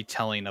a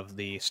retelling of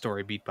the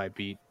story beat by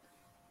beat.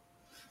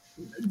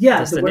 Yeah,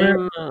 Does the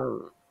name?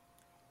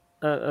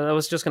 I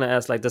was just gonna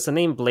ask, like, does the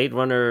name Blade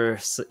Runner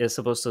is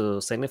supposed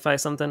to signify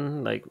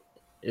something? Like,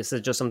 is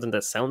it just something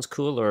that sounds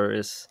cool, or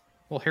is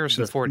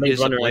Harrison Ford Blade is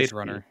Runner a Blade actually-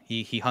 Runner.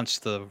 He hunts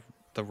the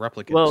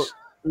replicants. Well,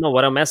 no.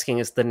 What I'm asking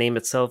is the name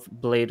itself,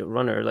 Blade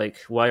Runner. Like,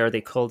 why are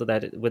they called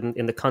that within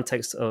in the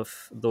context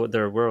of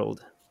their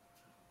world?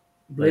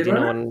 Blade Like,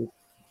 Runner.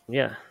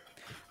 Yeah.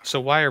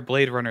 So why are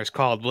Blade Runners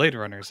called Blade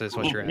Runners? Is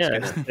what you're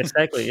asking. Yeah,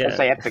 exactly. Because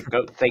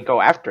Yeah. they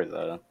go after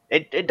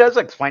it does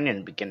explain in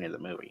the beginning of the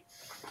movie.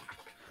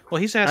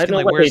 Well, he's I asking know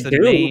like, what where's they the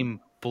do.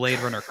 name Blade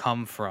Runner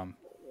come from?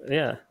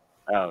 Yeah.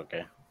 Oh,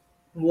 okay.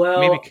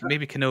 Well,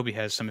 Maybe Kenobi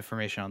has some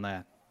information on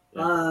that.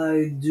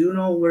 I do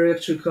know where it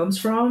actually comes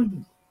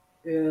from.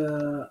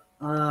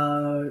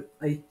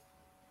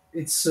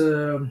 It's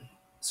so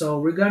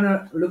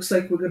looks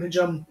like we're gonna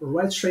jump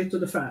right straight to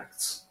the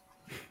facts.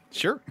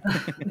 Sure.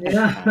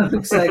 Yeah,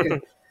 looks like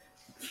it.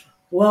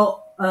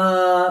 Well,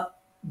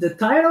 the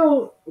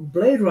title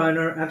Blade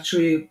Runner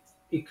actually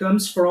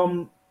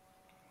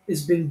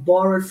it's been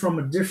borrowed from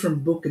a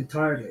different book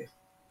entirely,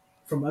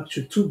 from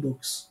actually two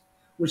books,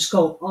 which is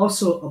called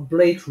also a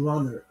Blade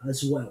Runner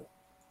as well,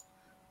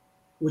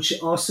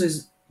 which also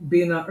is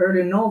been an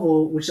early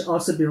novel which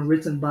also been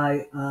written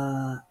by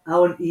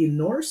Alan E.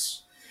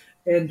 Norse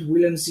and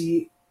William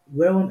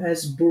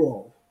S.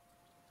 Burroughs,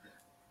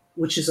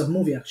 which is a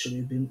movie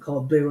actually been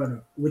called Blade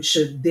Runner, which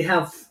they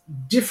have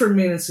different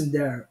meanings in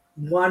there.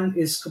 One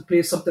is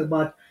complete something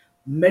about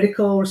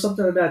medical or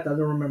something like that. I don't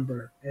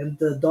remember, and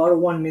the other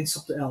one means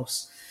something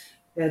else.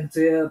 And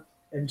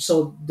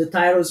so the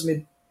titles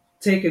been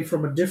taken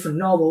from a different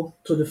novel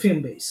to the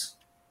film base.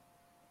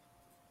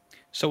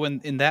 So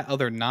in that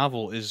other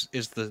novel, is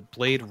the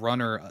Blade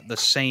Runner the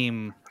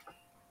same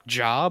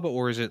job,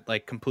 or is it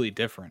like completely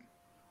different?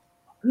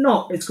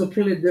 No, it's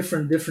completely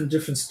different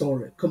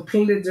story.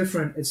 Completely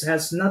different. It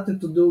has nothing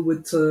to do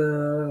with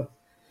killing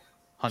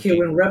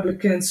Hunting.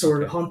 replicants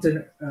or Okay.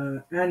 hunting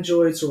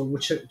androids or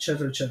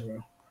etc.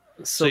 etc.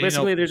 So you know-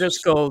 basically, they're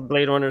just called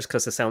Blade Runners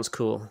because it sounds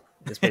cool.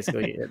 It's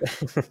basically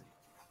it.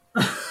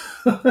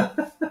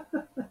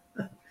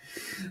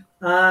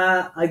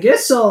 I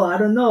guess so. I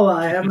don't know.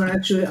 I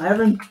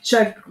haven't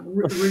checked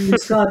Ridley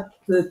Scott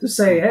to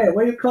say, hey,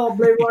 what do you call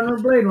Blade Runner?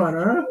 Blade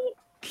Runner, huh?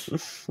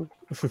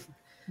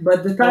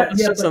 But the Well, time,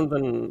 it's yeah, just but,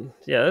 something.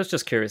 Yeah, I was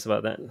just curious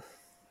about that.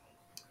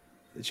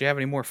 Did you have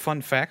any more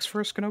fun facts for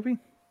us, Kenobi?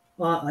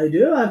 I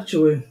do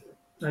actually.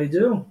 I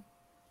do.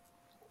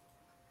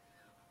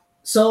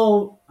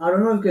 So I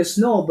don't know if you guys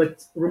know,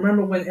 but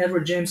remember when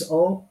Edward James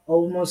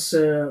almost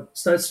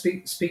started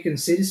speaking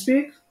city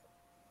speak?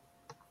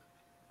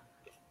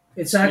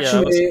 It's Yeah, I was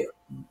actually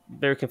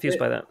very confused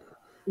by that.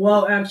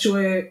 well,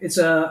 actually, it's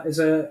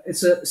a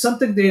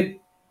something they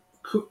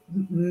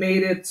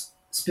made it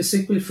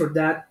specifically for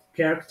that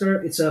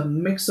character. It's a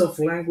mix of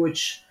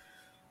language,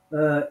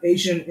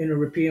 Asian and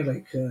European,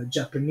 like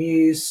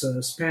Japanese,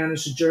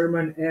 Spanish,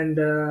 German, and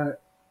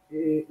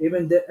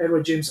even the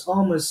Edward James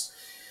almost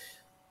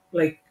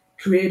like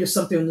created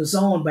something on his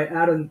own by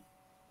adding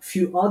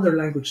few other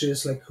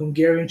languages like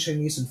Hungarian,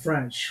 Chinese, and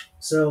French.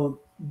 So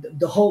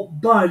the whole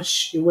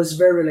bunch, it was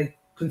very like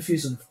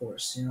confusing, of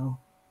course, you know.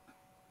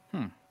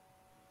 Hmm.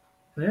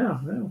 Yeah,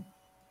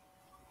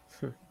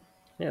 yeah.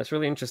 Yeah, it's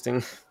really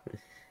interesting.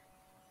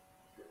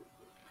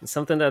 It's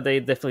something that they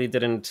definitely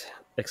didn't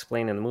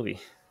explain in the movie.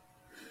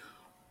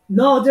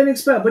 No, didn't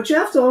expect. But you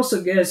have to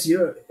also guess.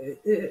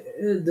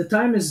 The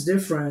time is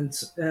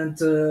different, and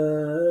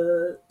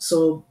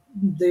so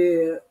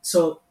the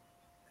so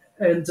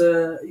and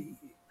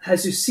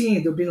as you've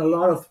seen, there've been a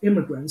lot of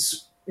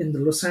immigrants in the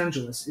Los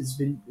Angeles. It's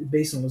been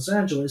based in Los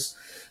Angeles,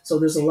 so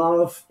there's a lot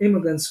of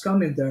immigrants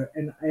coming there,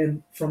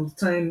 and from the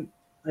time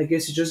I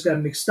guess it just got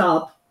mixed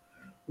up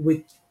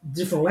with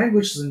different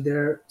languages in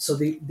there, so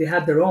they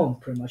had their own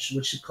pretty much,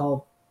 which you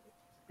call,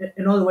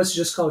 in other words,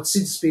 you just call it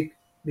city speak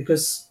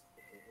because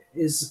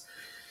is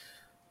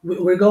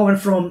we're going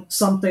from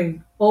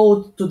something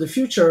old to the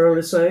future,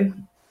 let's say,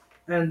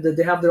 and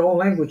they have their own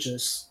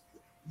languages.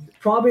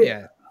 Probably,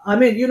 Yeah. I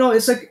mean,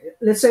 it's like,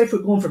 let's say if we're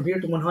going from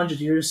here to 100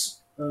 years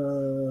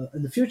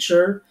in the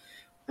future,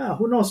 yeah,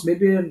 who knows?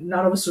 Maybe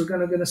none of us are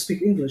gonna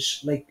speak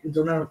English like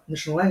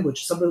international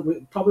language. Somebody we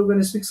probably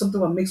gonna speak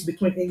something a mix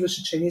between English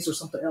and Chinese or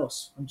something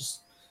else. I'm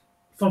just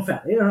fun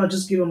fact,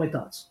 just giving my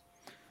thoughts.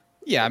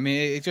 Yeah, I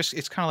mean,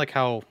 it's kind of like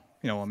how,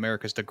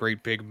 America's the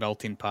great big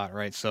melting pot,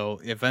 right? So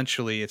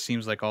eventually, it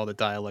seems like all the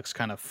dialects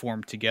kind of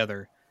form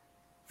together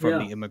from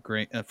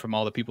Yeah, from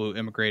all the people who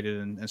immigrated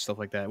and stuff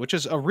like that, which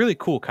is a really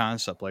cool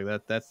concept. Like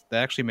that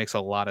actually makes a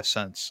lot of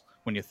sense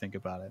when you think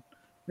about it.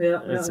 yeah,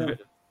 yeah, It's yeah.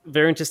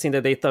 very interesting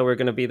that they thought we were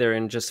going to be there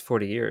in just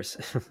 40 years,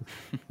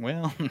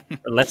 Well,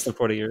 or less than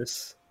 40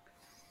 years.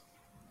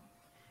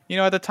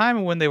 at the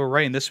time when they were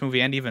writing this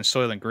movie and even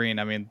Soylent Green,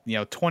 I mean,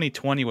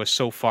 2020 was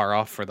so far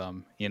off for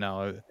them.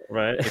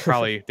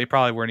 Right? They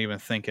probably weren't even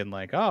thinking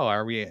like, oh,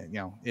 are we?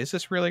 Is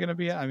this really going to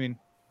be? I mean,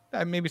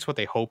 maybe it's what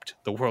they hoped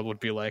the world would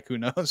be like. Who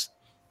knows?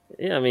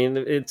 Yeah, I mean,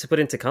 to put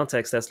into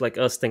context, that's like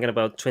us thinking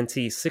about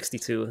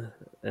 2062,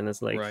 and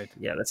it's like, Right.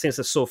 yeah, that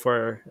seems so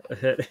far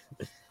ahead.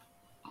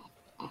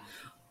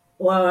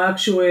 Well,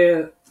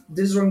 actually,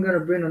 this one gonna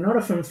bring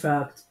another fun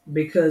fact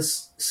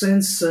because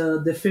since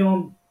the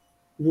film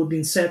would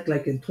been set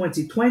like in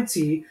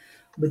 2020,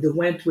 but they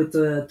went with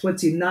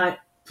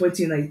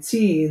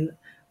 2019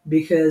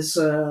 because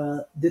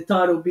they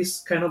thought it would be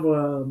kind of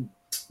a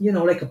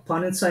like a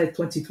pun inside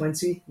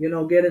 2020.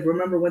 Get it?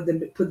 Remember when they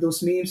put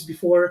those memes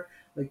before,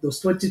 like those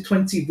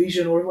 2020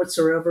 vision or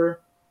whatsoever?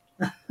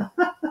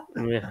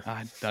 Yeah,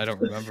 I don't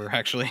remember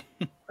actually.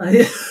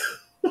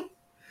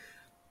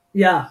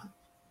 Yeah,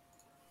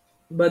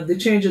 but they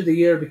changed the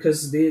year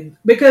because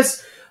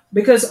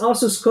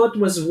also Scott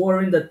was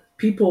worrying that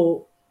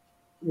people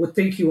would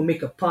think he would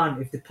make a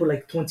pun if they put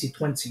like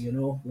 2020,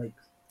 like,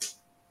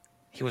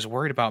 He was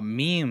worried about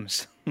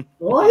memes.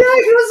 oh yeah,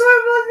 he was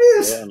worried about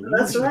Yeah, memes.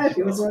 That's right,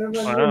 he was worried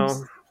about memes.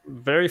 wow,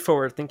 very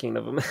forward thinking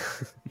of them.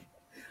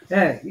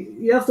 Yeah,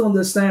 you have to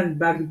understand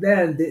back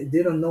then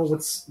they don't know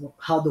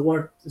how the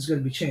world is going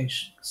to be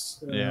changed.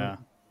 Yeah.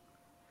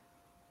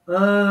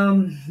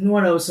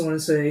 What else I want to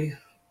say?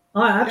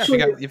 Yeah,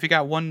 Actually, if you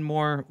got one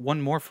more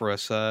for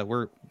us,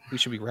 we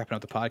should be wrapping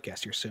up the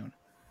podcast here soon.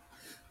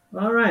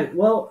 all right.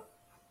 Well,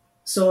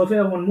 So if you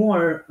have one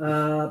more,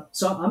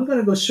 so I'm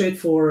gonna go straight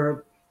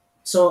for.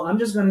 So I'm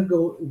just gonna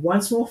go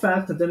one small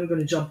fact, and then I'm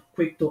gonna jump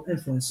quick to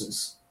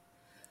influences.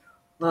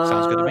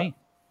 Sounds good to Uh, me.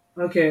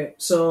 okay,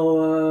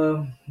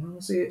 so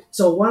let's see.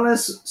 So one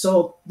last.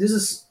 So this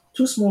is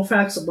two small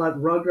facts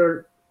about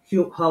Roger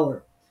Hugh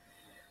Howard.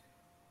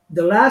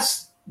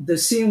 The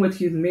scene with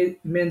he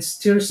means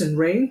tears in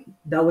rain.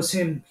 That was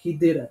him. He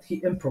did it. He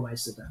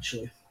improvised it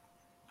actually.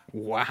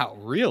 Wow,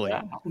 really?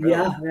 Wow,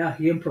 really? Yeah,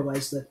 he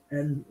improvised it,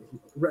 and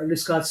Ridley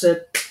Scott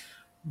said,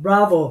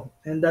 "Bravo!"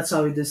 And that's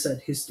how he did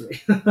set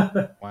history.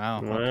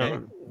 Wow. Wow.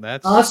 Okay,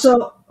 that's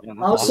also, Yeah,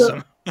 that's also,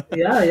 awesome.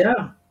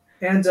 yeah,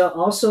 and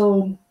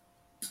also,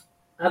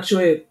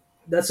 actually,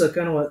 that's a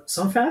kind of a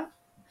some fact.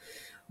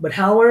 But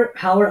Howard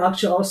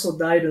actually also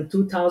died in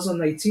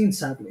 2019,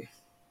 sadly.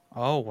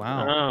 Oh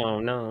wow. Oh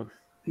no.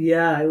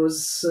 Yeah, it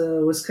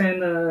was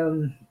kind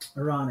of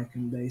ironic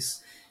in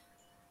days.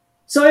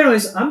 So,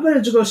 anyways, I'm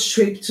gonna go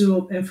straight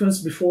to influence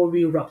before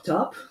we wrapped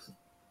up.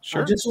 I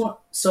Sure. just want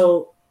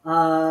so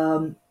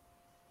I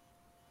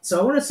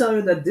want to tell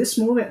you that this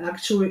movie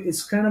actually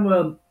is kind of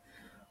a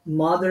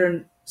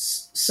modern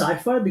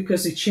sci-fi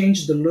because it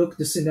changed the look,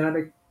 the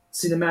cinematic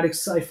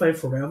sci-fi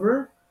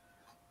forever.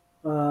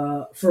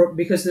 For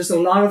because there's a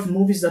lot of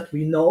movies that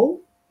we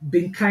know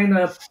been kind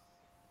of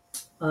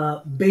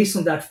based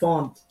on that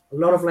font. A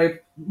lot of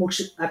like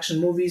motion action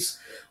movies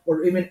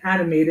or even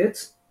animated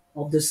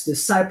of this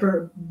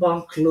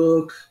cyberpunk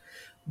look.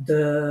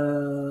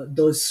 The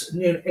those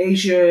near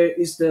Asia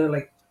is the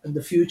like in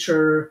the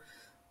future.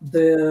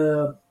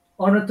 The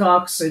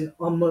orthodox and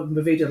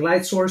unmotivated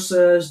light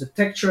sources, the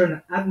texture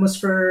and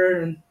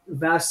atmosphere and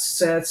vast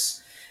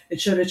sets,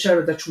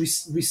 etc., that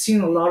we've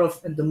seen a lot of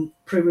in the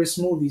previous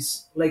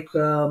movies, like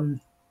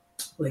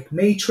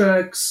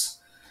Matrix,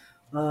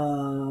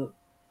 uh,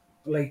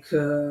 like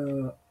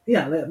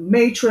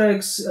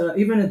Matrix,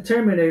 even in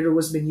Terminator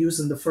was been used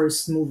in the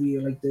first movie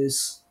like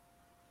this.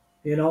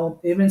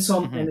 Even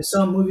some Hmm. and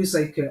some movies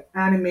like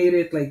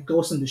animated, like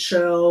Ghost in the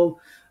Shell,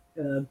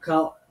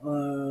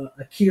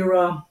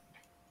 Akira,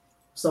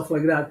 stuff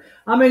like that.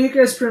 I mean, you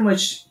guys pretty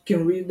much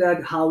can read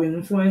that how it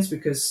influenced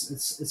because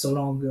it's a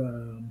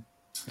long.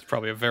 It's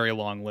probably a very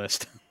long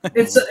list.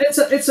 There's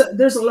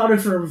a lot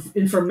of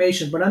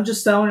information, but I'm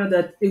just telling you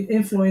that it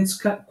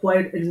influenced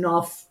quite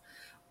enough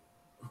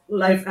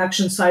live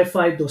action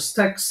sci-fi, those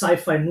tech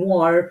sci-fi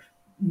noir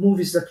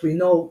movies that we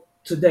know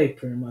today,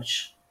 pretty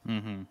much.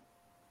 Hmm.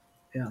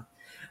 Yeah.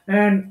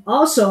 And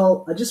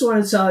also, I just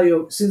want to tell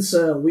you, since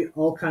we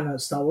all kind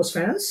of Star Wars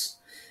fans,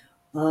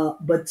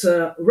 but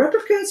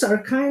replicants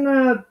are kind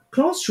of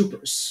clone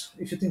troopers,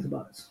 if you think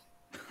about it.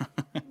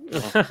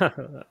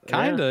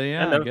 Kinda,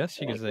 I yeah. I know.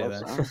 guess you I could say guess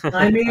that. so.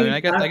 I I mean, mean, I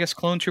guess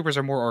clone troopers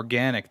are more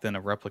organic than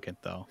a replicant,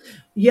 though.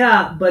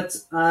 yeah, but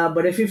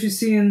if you've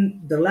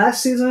seen the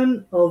last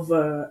season of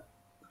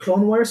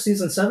Clone Wars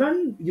season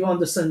 7, you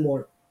understand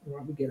more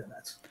where we get at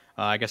that.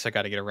 I guess I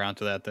got to get around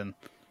to that then.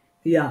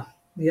 Yeah,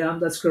 yeah,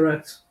 that's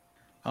correct.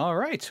 All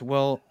right.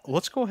 Well,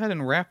 let's go ahead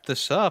and wrap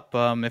this up.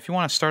 If you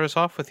want to start us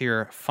off with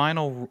your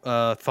final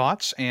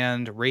thoughts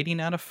and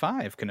rating out of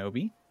 5,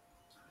 Kenobi.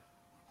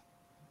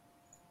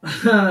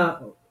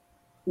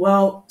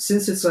 Well,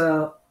 since it's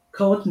a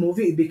cult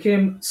movie, it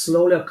became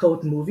slowly a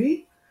cult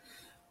movie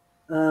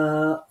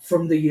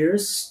from the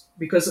years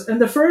because in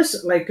the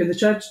first, like in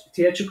the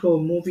theatrical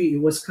movie,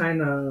 it was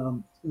kind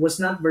of was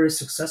not very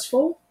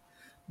successful,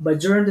 but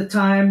during the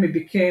time, it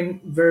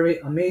became very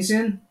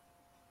amazing.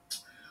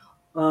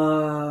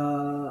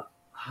 Uh,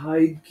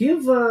 I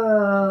give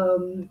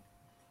 5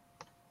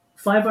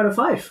 out of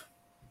 5.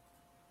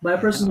 My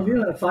personal All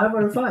view, a right. 5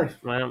 out of 5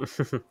 Wow.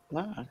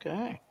 Oh,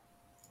 okay.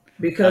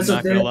 I'm because of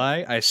not gonna the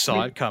lie, I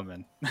saw it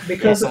coming.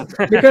 because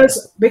Yeah.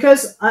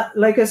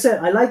 like I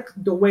said, I like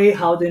the way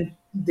how they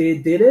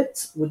did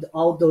it with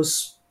all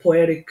those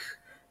poetic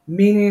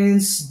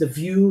meanings, the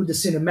view, the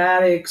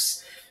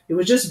cinematics. It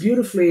was just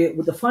beautifully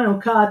with the final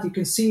cut. You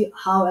can see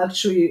how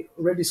actually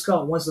Ridley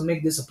Scott wants to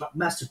make this a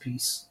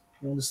masterpiece.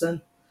 You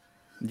understand?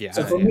 So Yeah,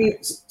 for yeah. me,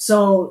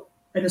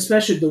 and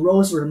especially the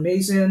roles were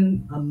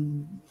amazing.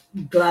 I'm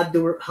glad they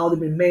were how they've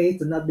been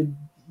made and not been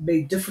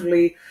made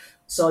differently.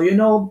 So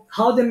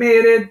how they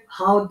made it,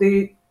 how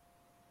they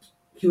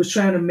he was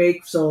trying to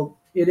make. So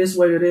it is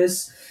what it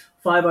is.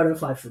 5 out of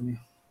 5 for me.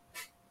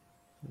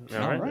 All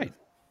All right. right.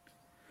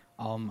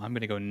 I'm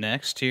gonna go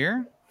next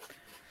here.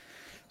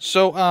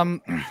 So,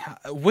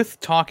 with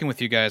talking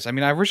with you guys, I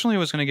mean, I originally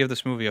was going to give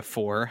this movie a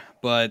 4,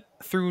 but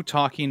through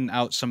talking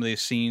out some of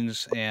these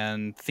scenes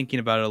and thinking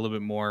about it a little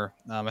bit more,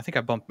 I think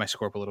I bumped my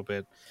score up a little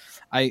bit.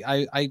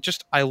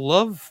 I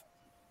love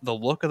the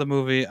look of the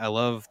movie. I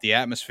love the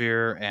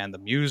atmosphere and the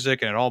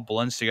music, and it all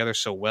blends together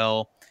so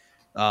well.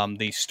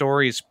 The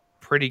story is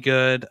pretty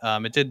good.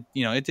 It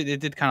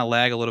did kind of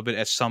lag a little bit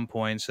at some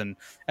points, and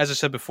as I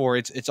said before,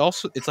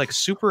 it's like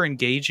super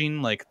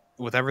engaging, like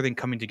with everything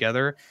coming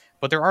together.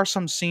 But there are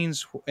some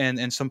scenes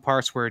and some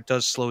parts where it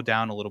does slow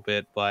down a little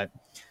bit. But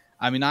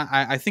I mean,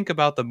 I think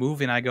about the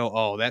movie and I go,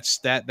 oh, that's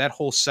that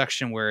whole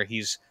section where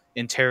he's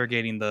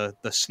interrogating the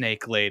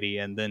snake lady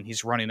and then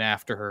he's running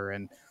after her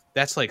and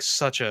that's like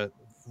such a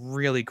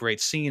really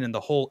great scene, and the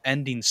whole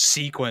ending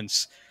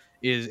sequence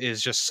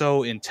is just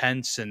so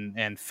intense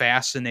and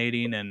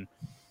fascinating, and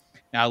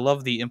I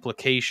love the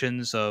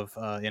implications of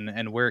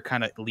and where it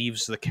kind of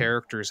leaves the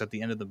characters at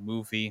the end of the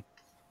movie.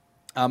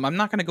 I'm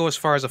not going to go as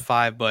far as a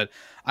 5, but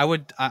I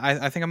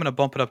think I'm going to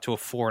bump it up to a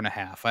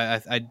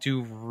 4.5. I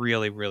do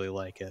really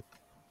like it.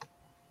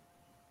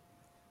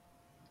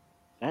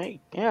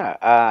 Hey, yeah,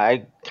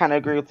 I kind of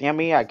agree with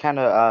Yemi. I kind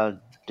of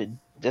did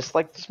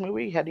dislike this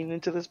movie heading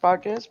into this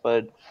podcast,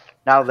 but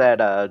now that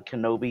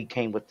Kenobi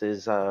came with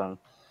his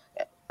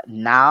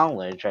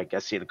knowledge, I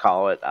guess you'd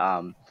call it,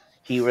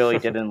 he really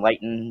did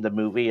enlighten the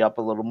movie up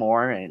a little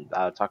more, and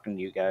talking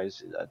to you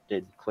guys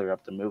did clear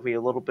up the movie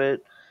a little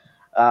bit.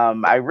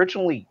 I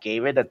originally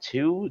gave it a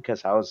 2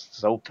 because I was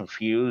so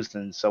confused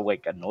and so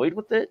like annoyed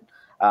with it.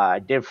 I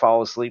did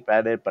fall asleep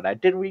at it, but I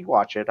did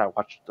rewatch it. I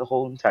watched the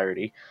whole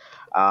entirety.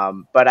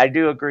 But I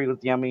do agree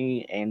with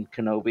Yummy and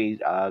Kenobi.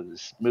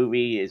 This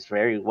movie is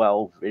very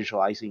well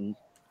visualizing.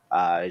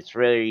 It's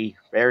very,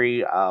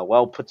 very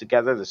well put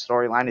together. The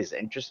storyline is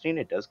interesting.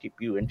 It does keep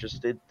you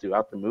interested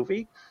throughout the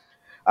movie.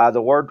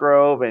 The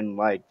wardrobe and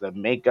like the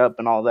makeup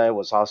and all that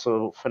was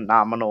also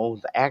phenomenal.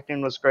 The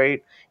acting was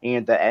great,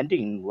 and the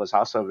ending was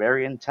also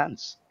very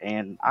intense.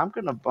 And I'm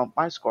gonna bump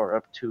my score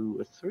up to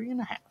a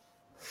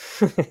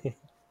 3.5.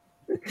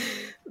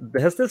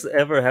 Has this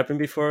ever happened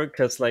before?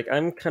 Because like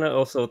I'm kind of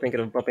also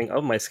thinking of bumping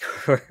up my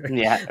score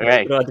Yeah,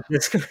 right. throughout the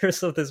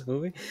discourse of this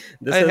movie.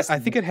 I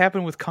think it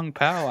happened with Kung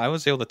Pao. I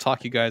was able to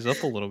talk you guys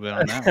up a little bit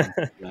on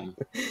that one.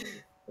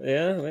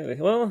 Yeah,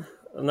 maybe. Well,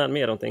 not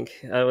me. I don't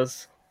think I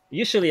was.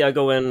 Usually, I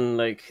go in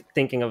like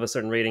thinking of a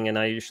certain rating, and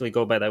I usually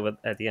go by that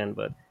at the end.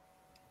 But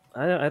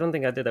I don't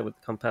think I did that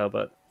with Kung Pao.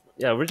 But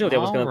yeah, originally I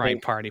was gonna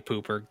think. Party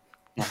pooper.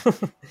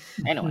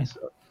 Anyways,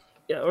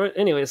 Yeah.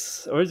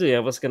 Originally I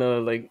was gonna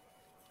like.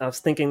 I was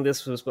thinking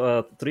this was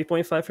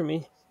 3.5 for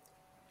me.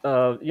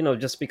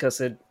 Just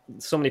because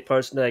so many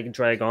parts like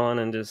drag on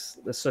and it's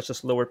such a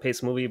slower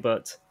paced movie.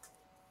 But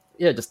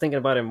yeah, just thinking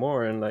about it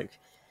more and like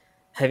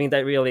having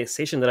that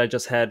realization that I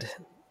just had,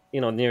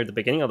 near the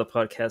beginning of the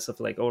podcast of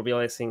like,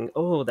 realizing,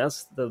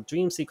 that's the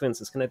dream sequence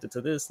is connected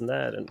to this and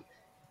that, and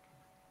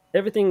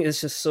everything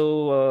is just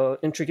so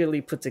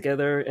intricately put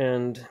together.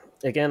 And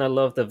again, I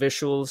love the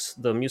visuals.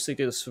 The music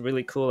is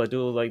really cool. I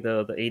do like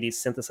the 80s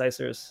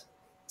synthesizers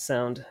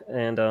sound,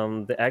 and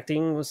the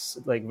acting was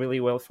like really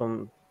well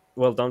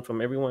done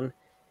from everyone.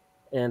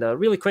 And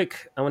really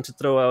quick, I want to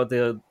throw out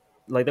there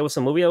was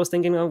a movie I was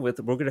thinking of with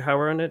Rutger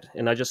Hauer in it,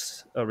 and I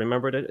just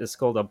remembered it. It's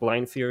called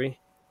Blind Fury,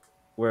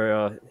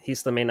 where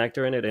he's the main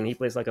actor in it, and he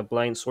plays like a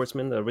blind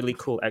swordsman. A really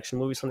cool action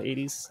movie from the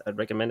 80s. I'd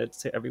recommend it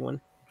to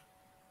everyone.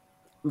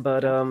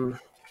 But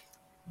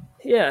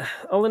yeah,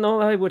 all in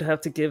all, I would have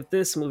to give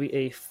this movie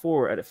a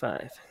 4 out of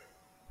 5.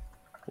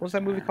 What was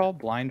that movie called?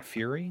 Blind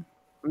Fury?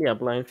 Yeah,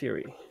 Blind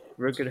Fury.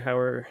 Rutger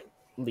Hauer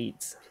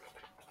leads.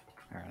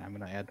 All right, I'm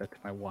going to add that to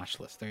my watch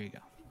list. There you go.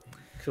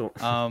 Cool.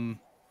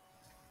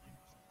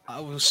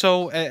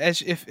 So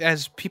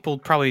as people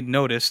probably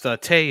noticed,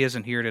 Tay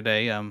isn't here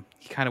today.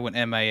 He kind of went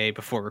MIA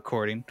before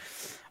recording,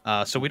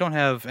 so we don't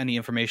have any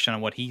information on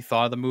what he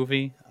thought of the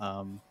movie.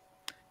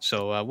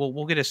 So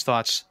we'll get his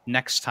thoughts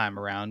next time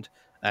around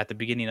at the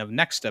beginning of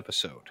next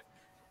episode,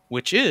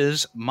 which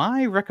is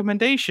my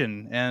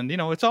recommendation. And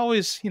it's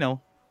always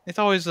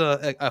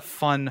a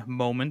fun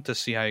moment to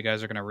see how you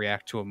guys are going to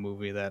react to a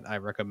movie that I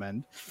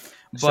recommend.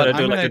 Should I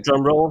do like a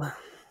drum roll?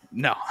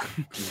 No,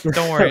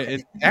 don't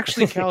worry.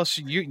 Actually, Callus,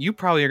 you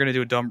probably are going to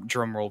do a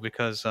drum roll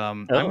because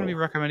I'm going to be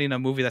recommending a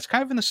movie that's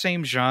kind of in the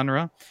same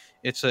genre.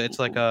 It's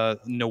like a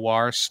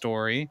noir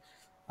story,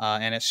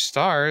 and it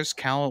stars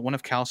one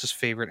of Callus's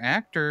favorite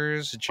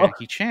actors,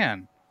 Jackie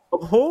Chan.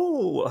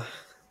 Oh,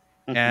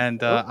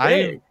 and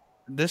okay.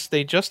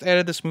 They just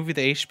added this movie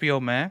to HBO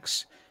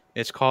Max.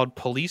 It's called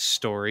Police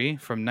Story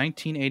from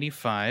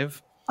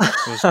 1985. It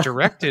was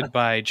directed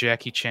by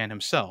Jackie Chan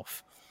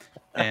himself.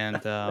 And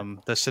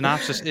the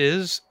synopsis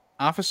is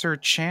Officer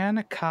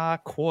Chan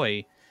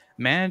Ka-Koi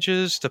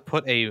manages to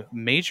put a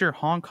major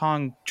Hong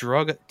Kong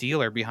drug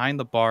dealer behind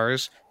the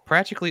bars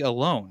practically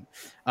alone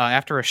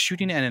after a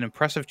shooting and an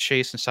impressive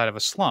chase inside of a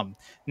slum.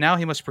 Now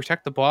he must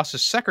protect the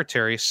boss's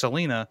secretary,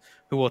 Selena,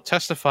 who will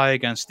testify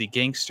against the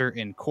gangster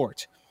in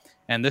court.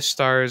 And this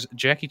stars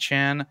Jackie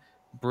Chan,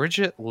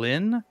 Bridget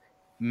Lin,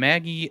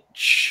 Maggie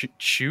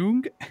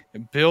Chung,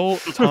 Bill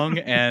Tung,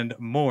 and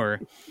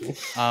more.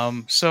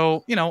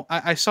 So,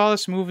 I saw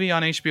this movie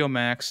on HBO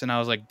Max, and I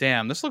was like,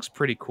 damn, this looks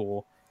pretty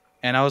cool.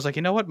 And I was like,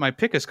 you know what? My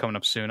pick is coming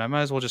up soon. I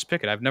might as well just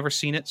pick it. I've never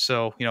seen it,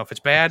 so, if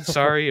it's bad,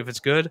 sorry. If it's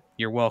good,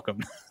 you're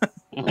welcome.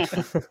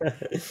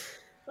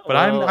 But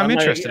I'm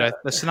interested.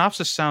 The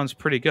synopsis sounds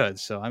pretty good,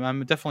 so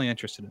I'm definitely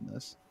interested in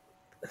this.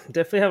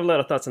 Definitely have a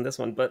lot of thoughts on this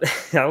one, but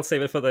I'll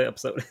save it for the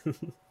episode.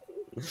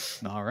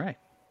 All right.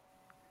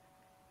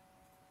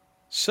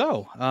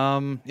 So,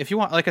 if you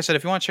want, like I said,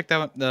 if you want to check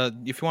that,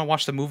 if you want to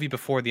watch the movie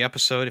before the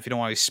episode, if you don't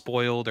want to be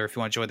spoiled, or if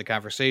you want to enjoy the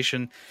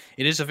conversation,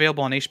 it is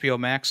available on HBO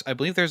Max. I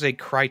believe there's a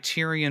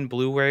Criterion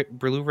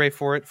Blu-ray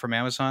for it from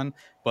Amazon,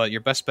 but your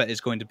best bet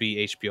is going to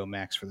be HBO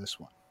Max for this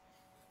one.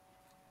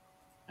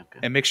 Okay.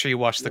 And make sure you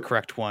watch the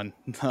correct one.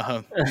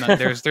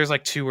 There's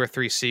like 2 or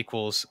 3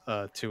 sequels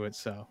to it,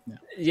 so yeah.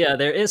 Yeah,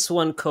 there is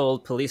one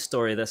called Police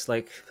Story that's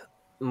like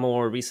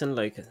more recent,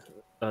 like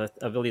I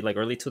believe like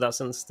early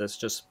 2000s. That's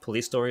just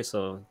Police Story.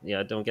 So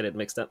yeah, don't get it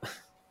mixed up.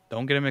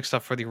 Don't get it mixed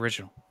up for the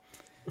original.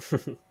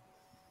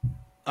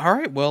 All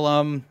right.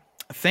 Well,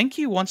 thank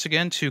you once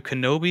again to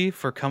Kenobi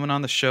for coming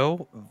on the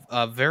show.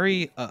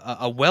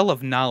 A well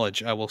of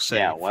knowledge, I will say.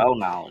 Yeah, well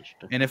knowledge.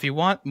 And if you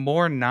want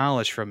more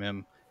knowledge from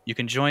him, you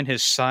can join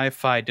his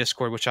sci-fi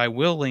Discord, which I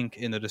will link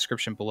in the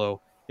description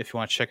below if you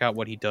want to check out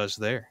what he does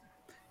there.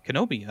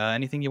 Kenobi,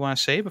 anything you want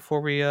to say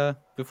before we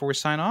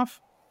sign off?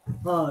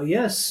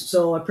 Yes.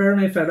 So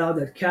apparently, I found out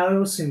that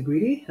Kalos and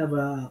Greedy have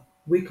a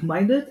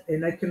weak-minded,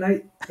 and I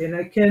can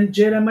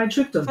Jedi mind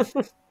trick them.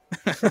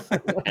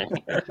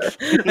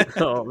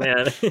 Oh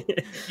man.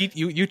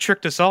 You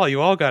tricked us all.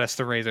 You all got us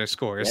to raise our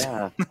scores.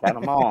 Yeah, got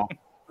them all.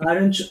 I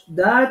don't.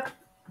 That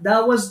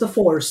was the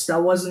Force.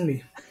 That wasn't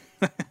me.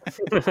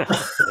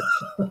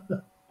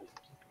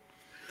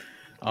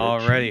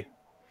 Alrighty.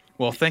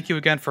 Well, thank you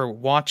again for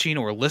watching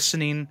or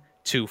listening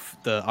to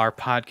our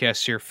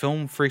podcast here,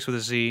 Film Freaks with a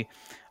Z.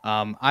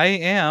 I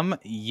am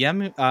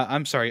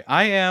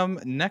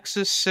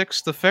Nexus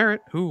 6 the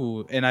Ferret,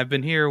 and I've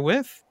been here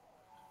with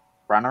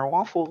Runner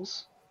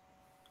Waffles.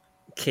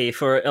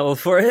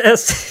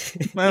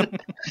 K4L4S.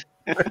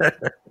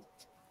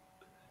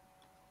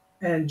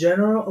 And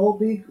General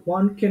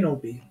Obi-Wan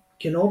Kenobi.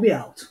 Kenobi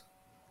out.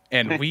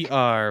 And we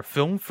are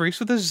Film Freaks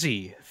with a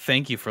Z.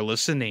 Thank you for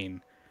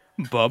listening.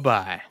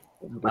 Bye-bye.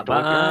 Bye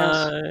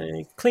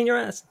bye. Clean your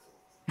ass.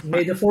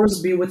 May the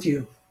Force be with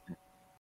you.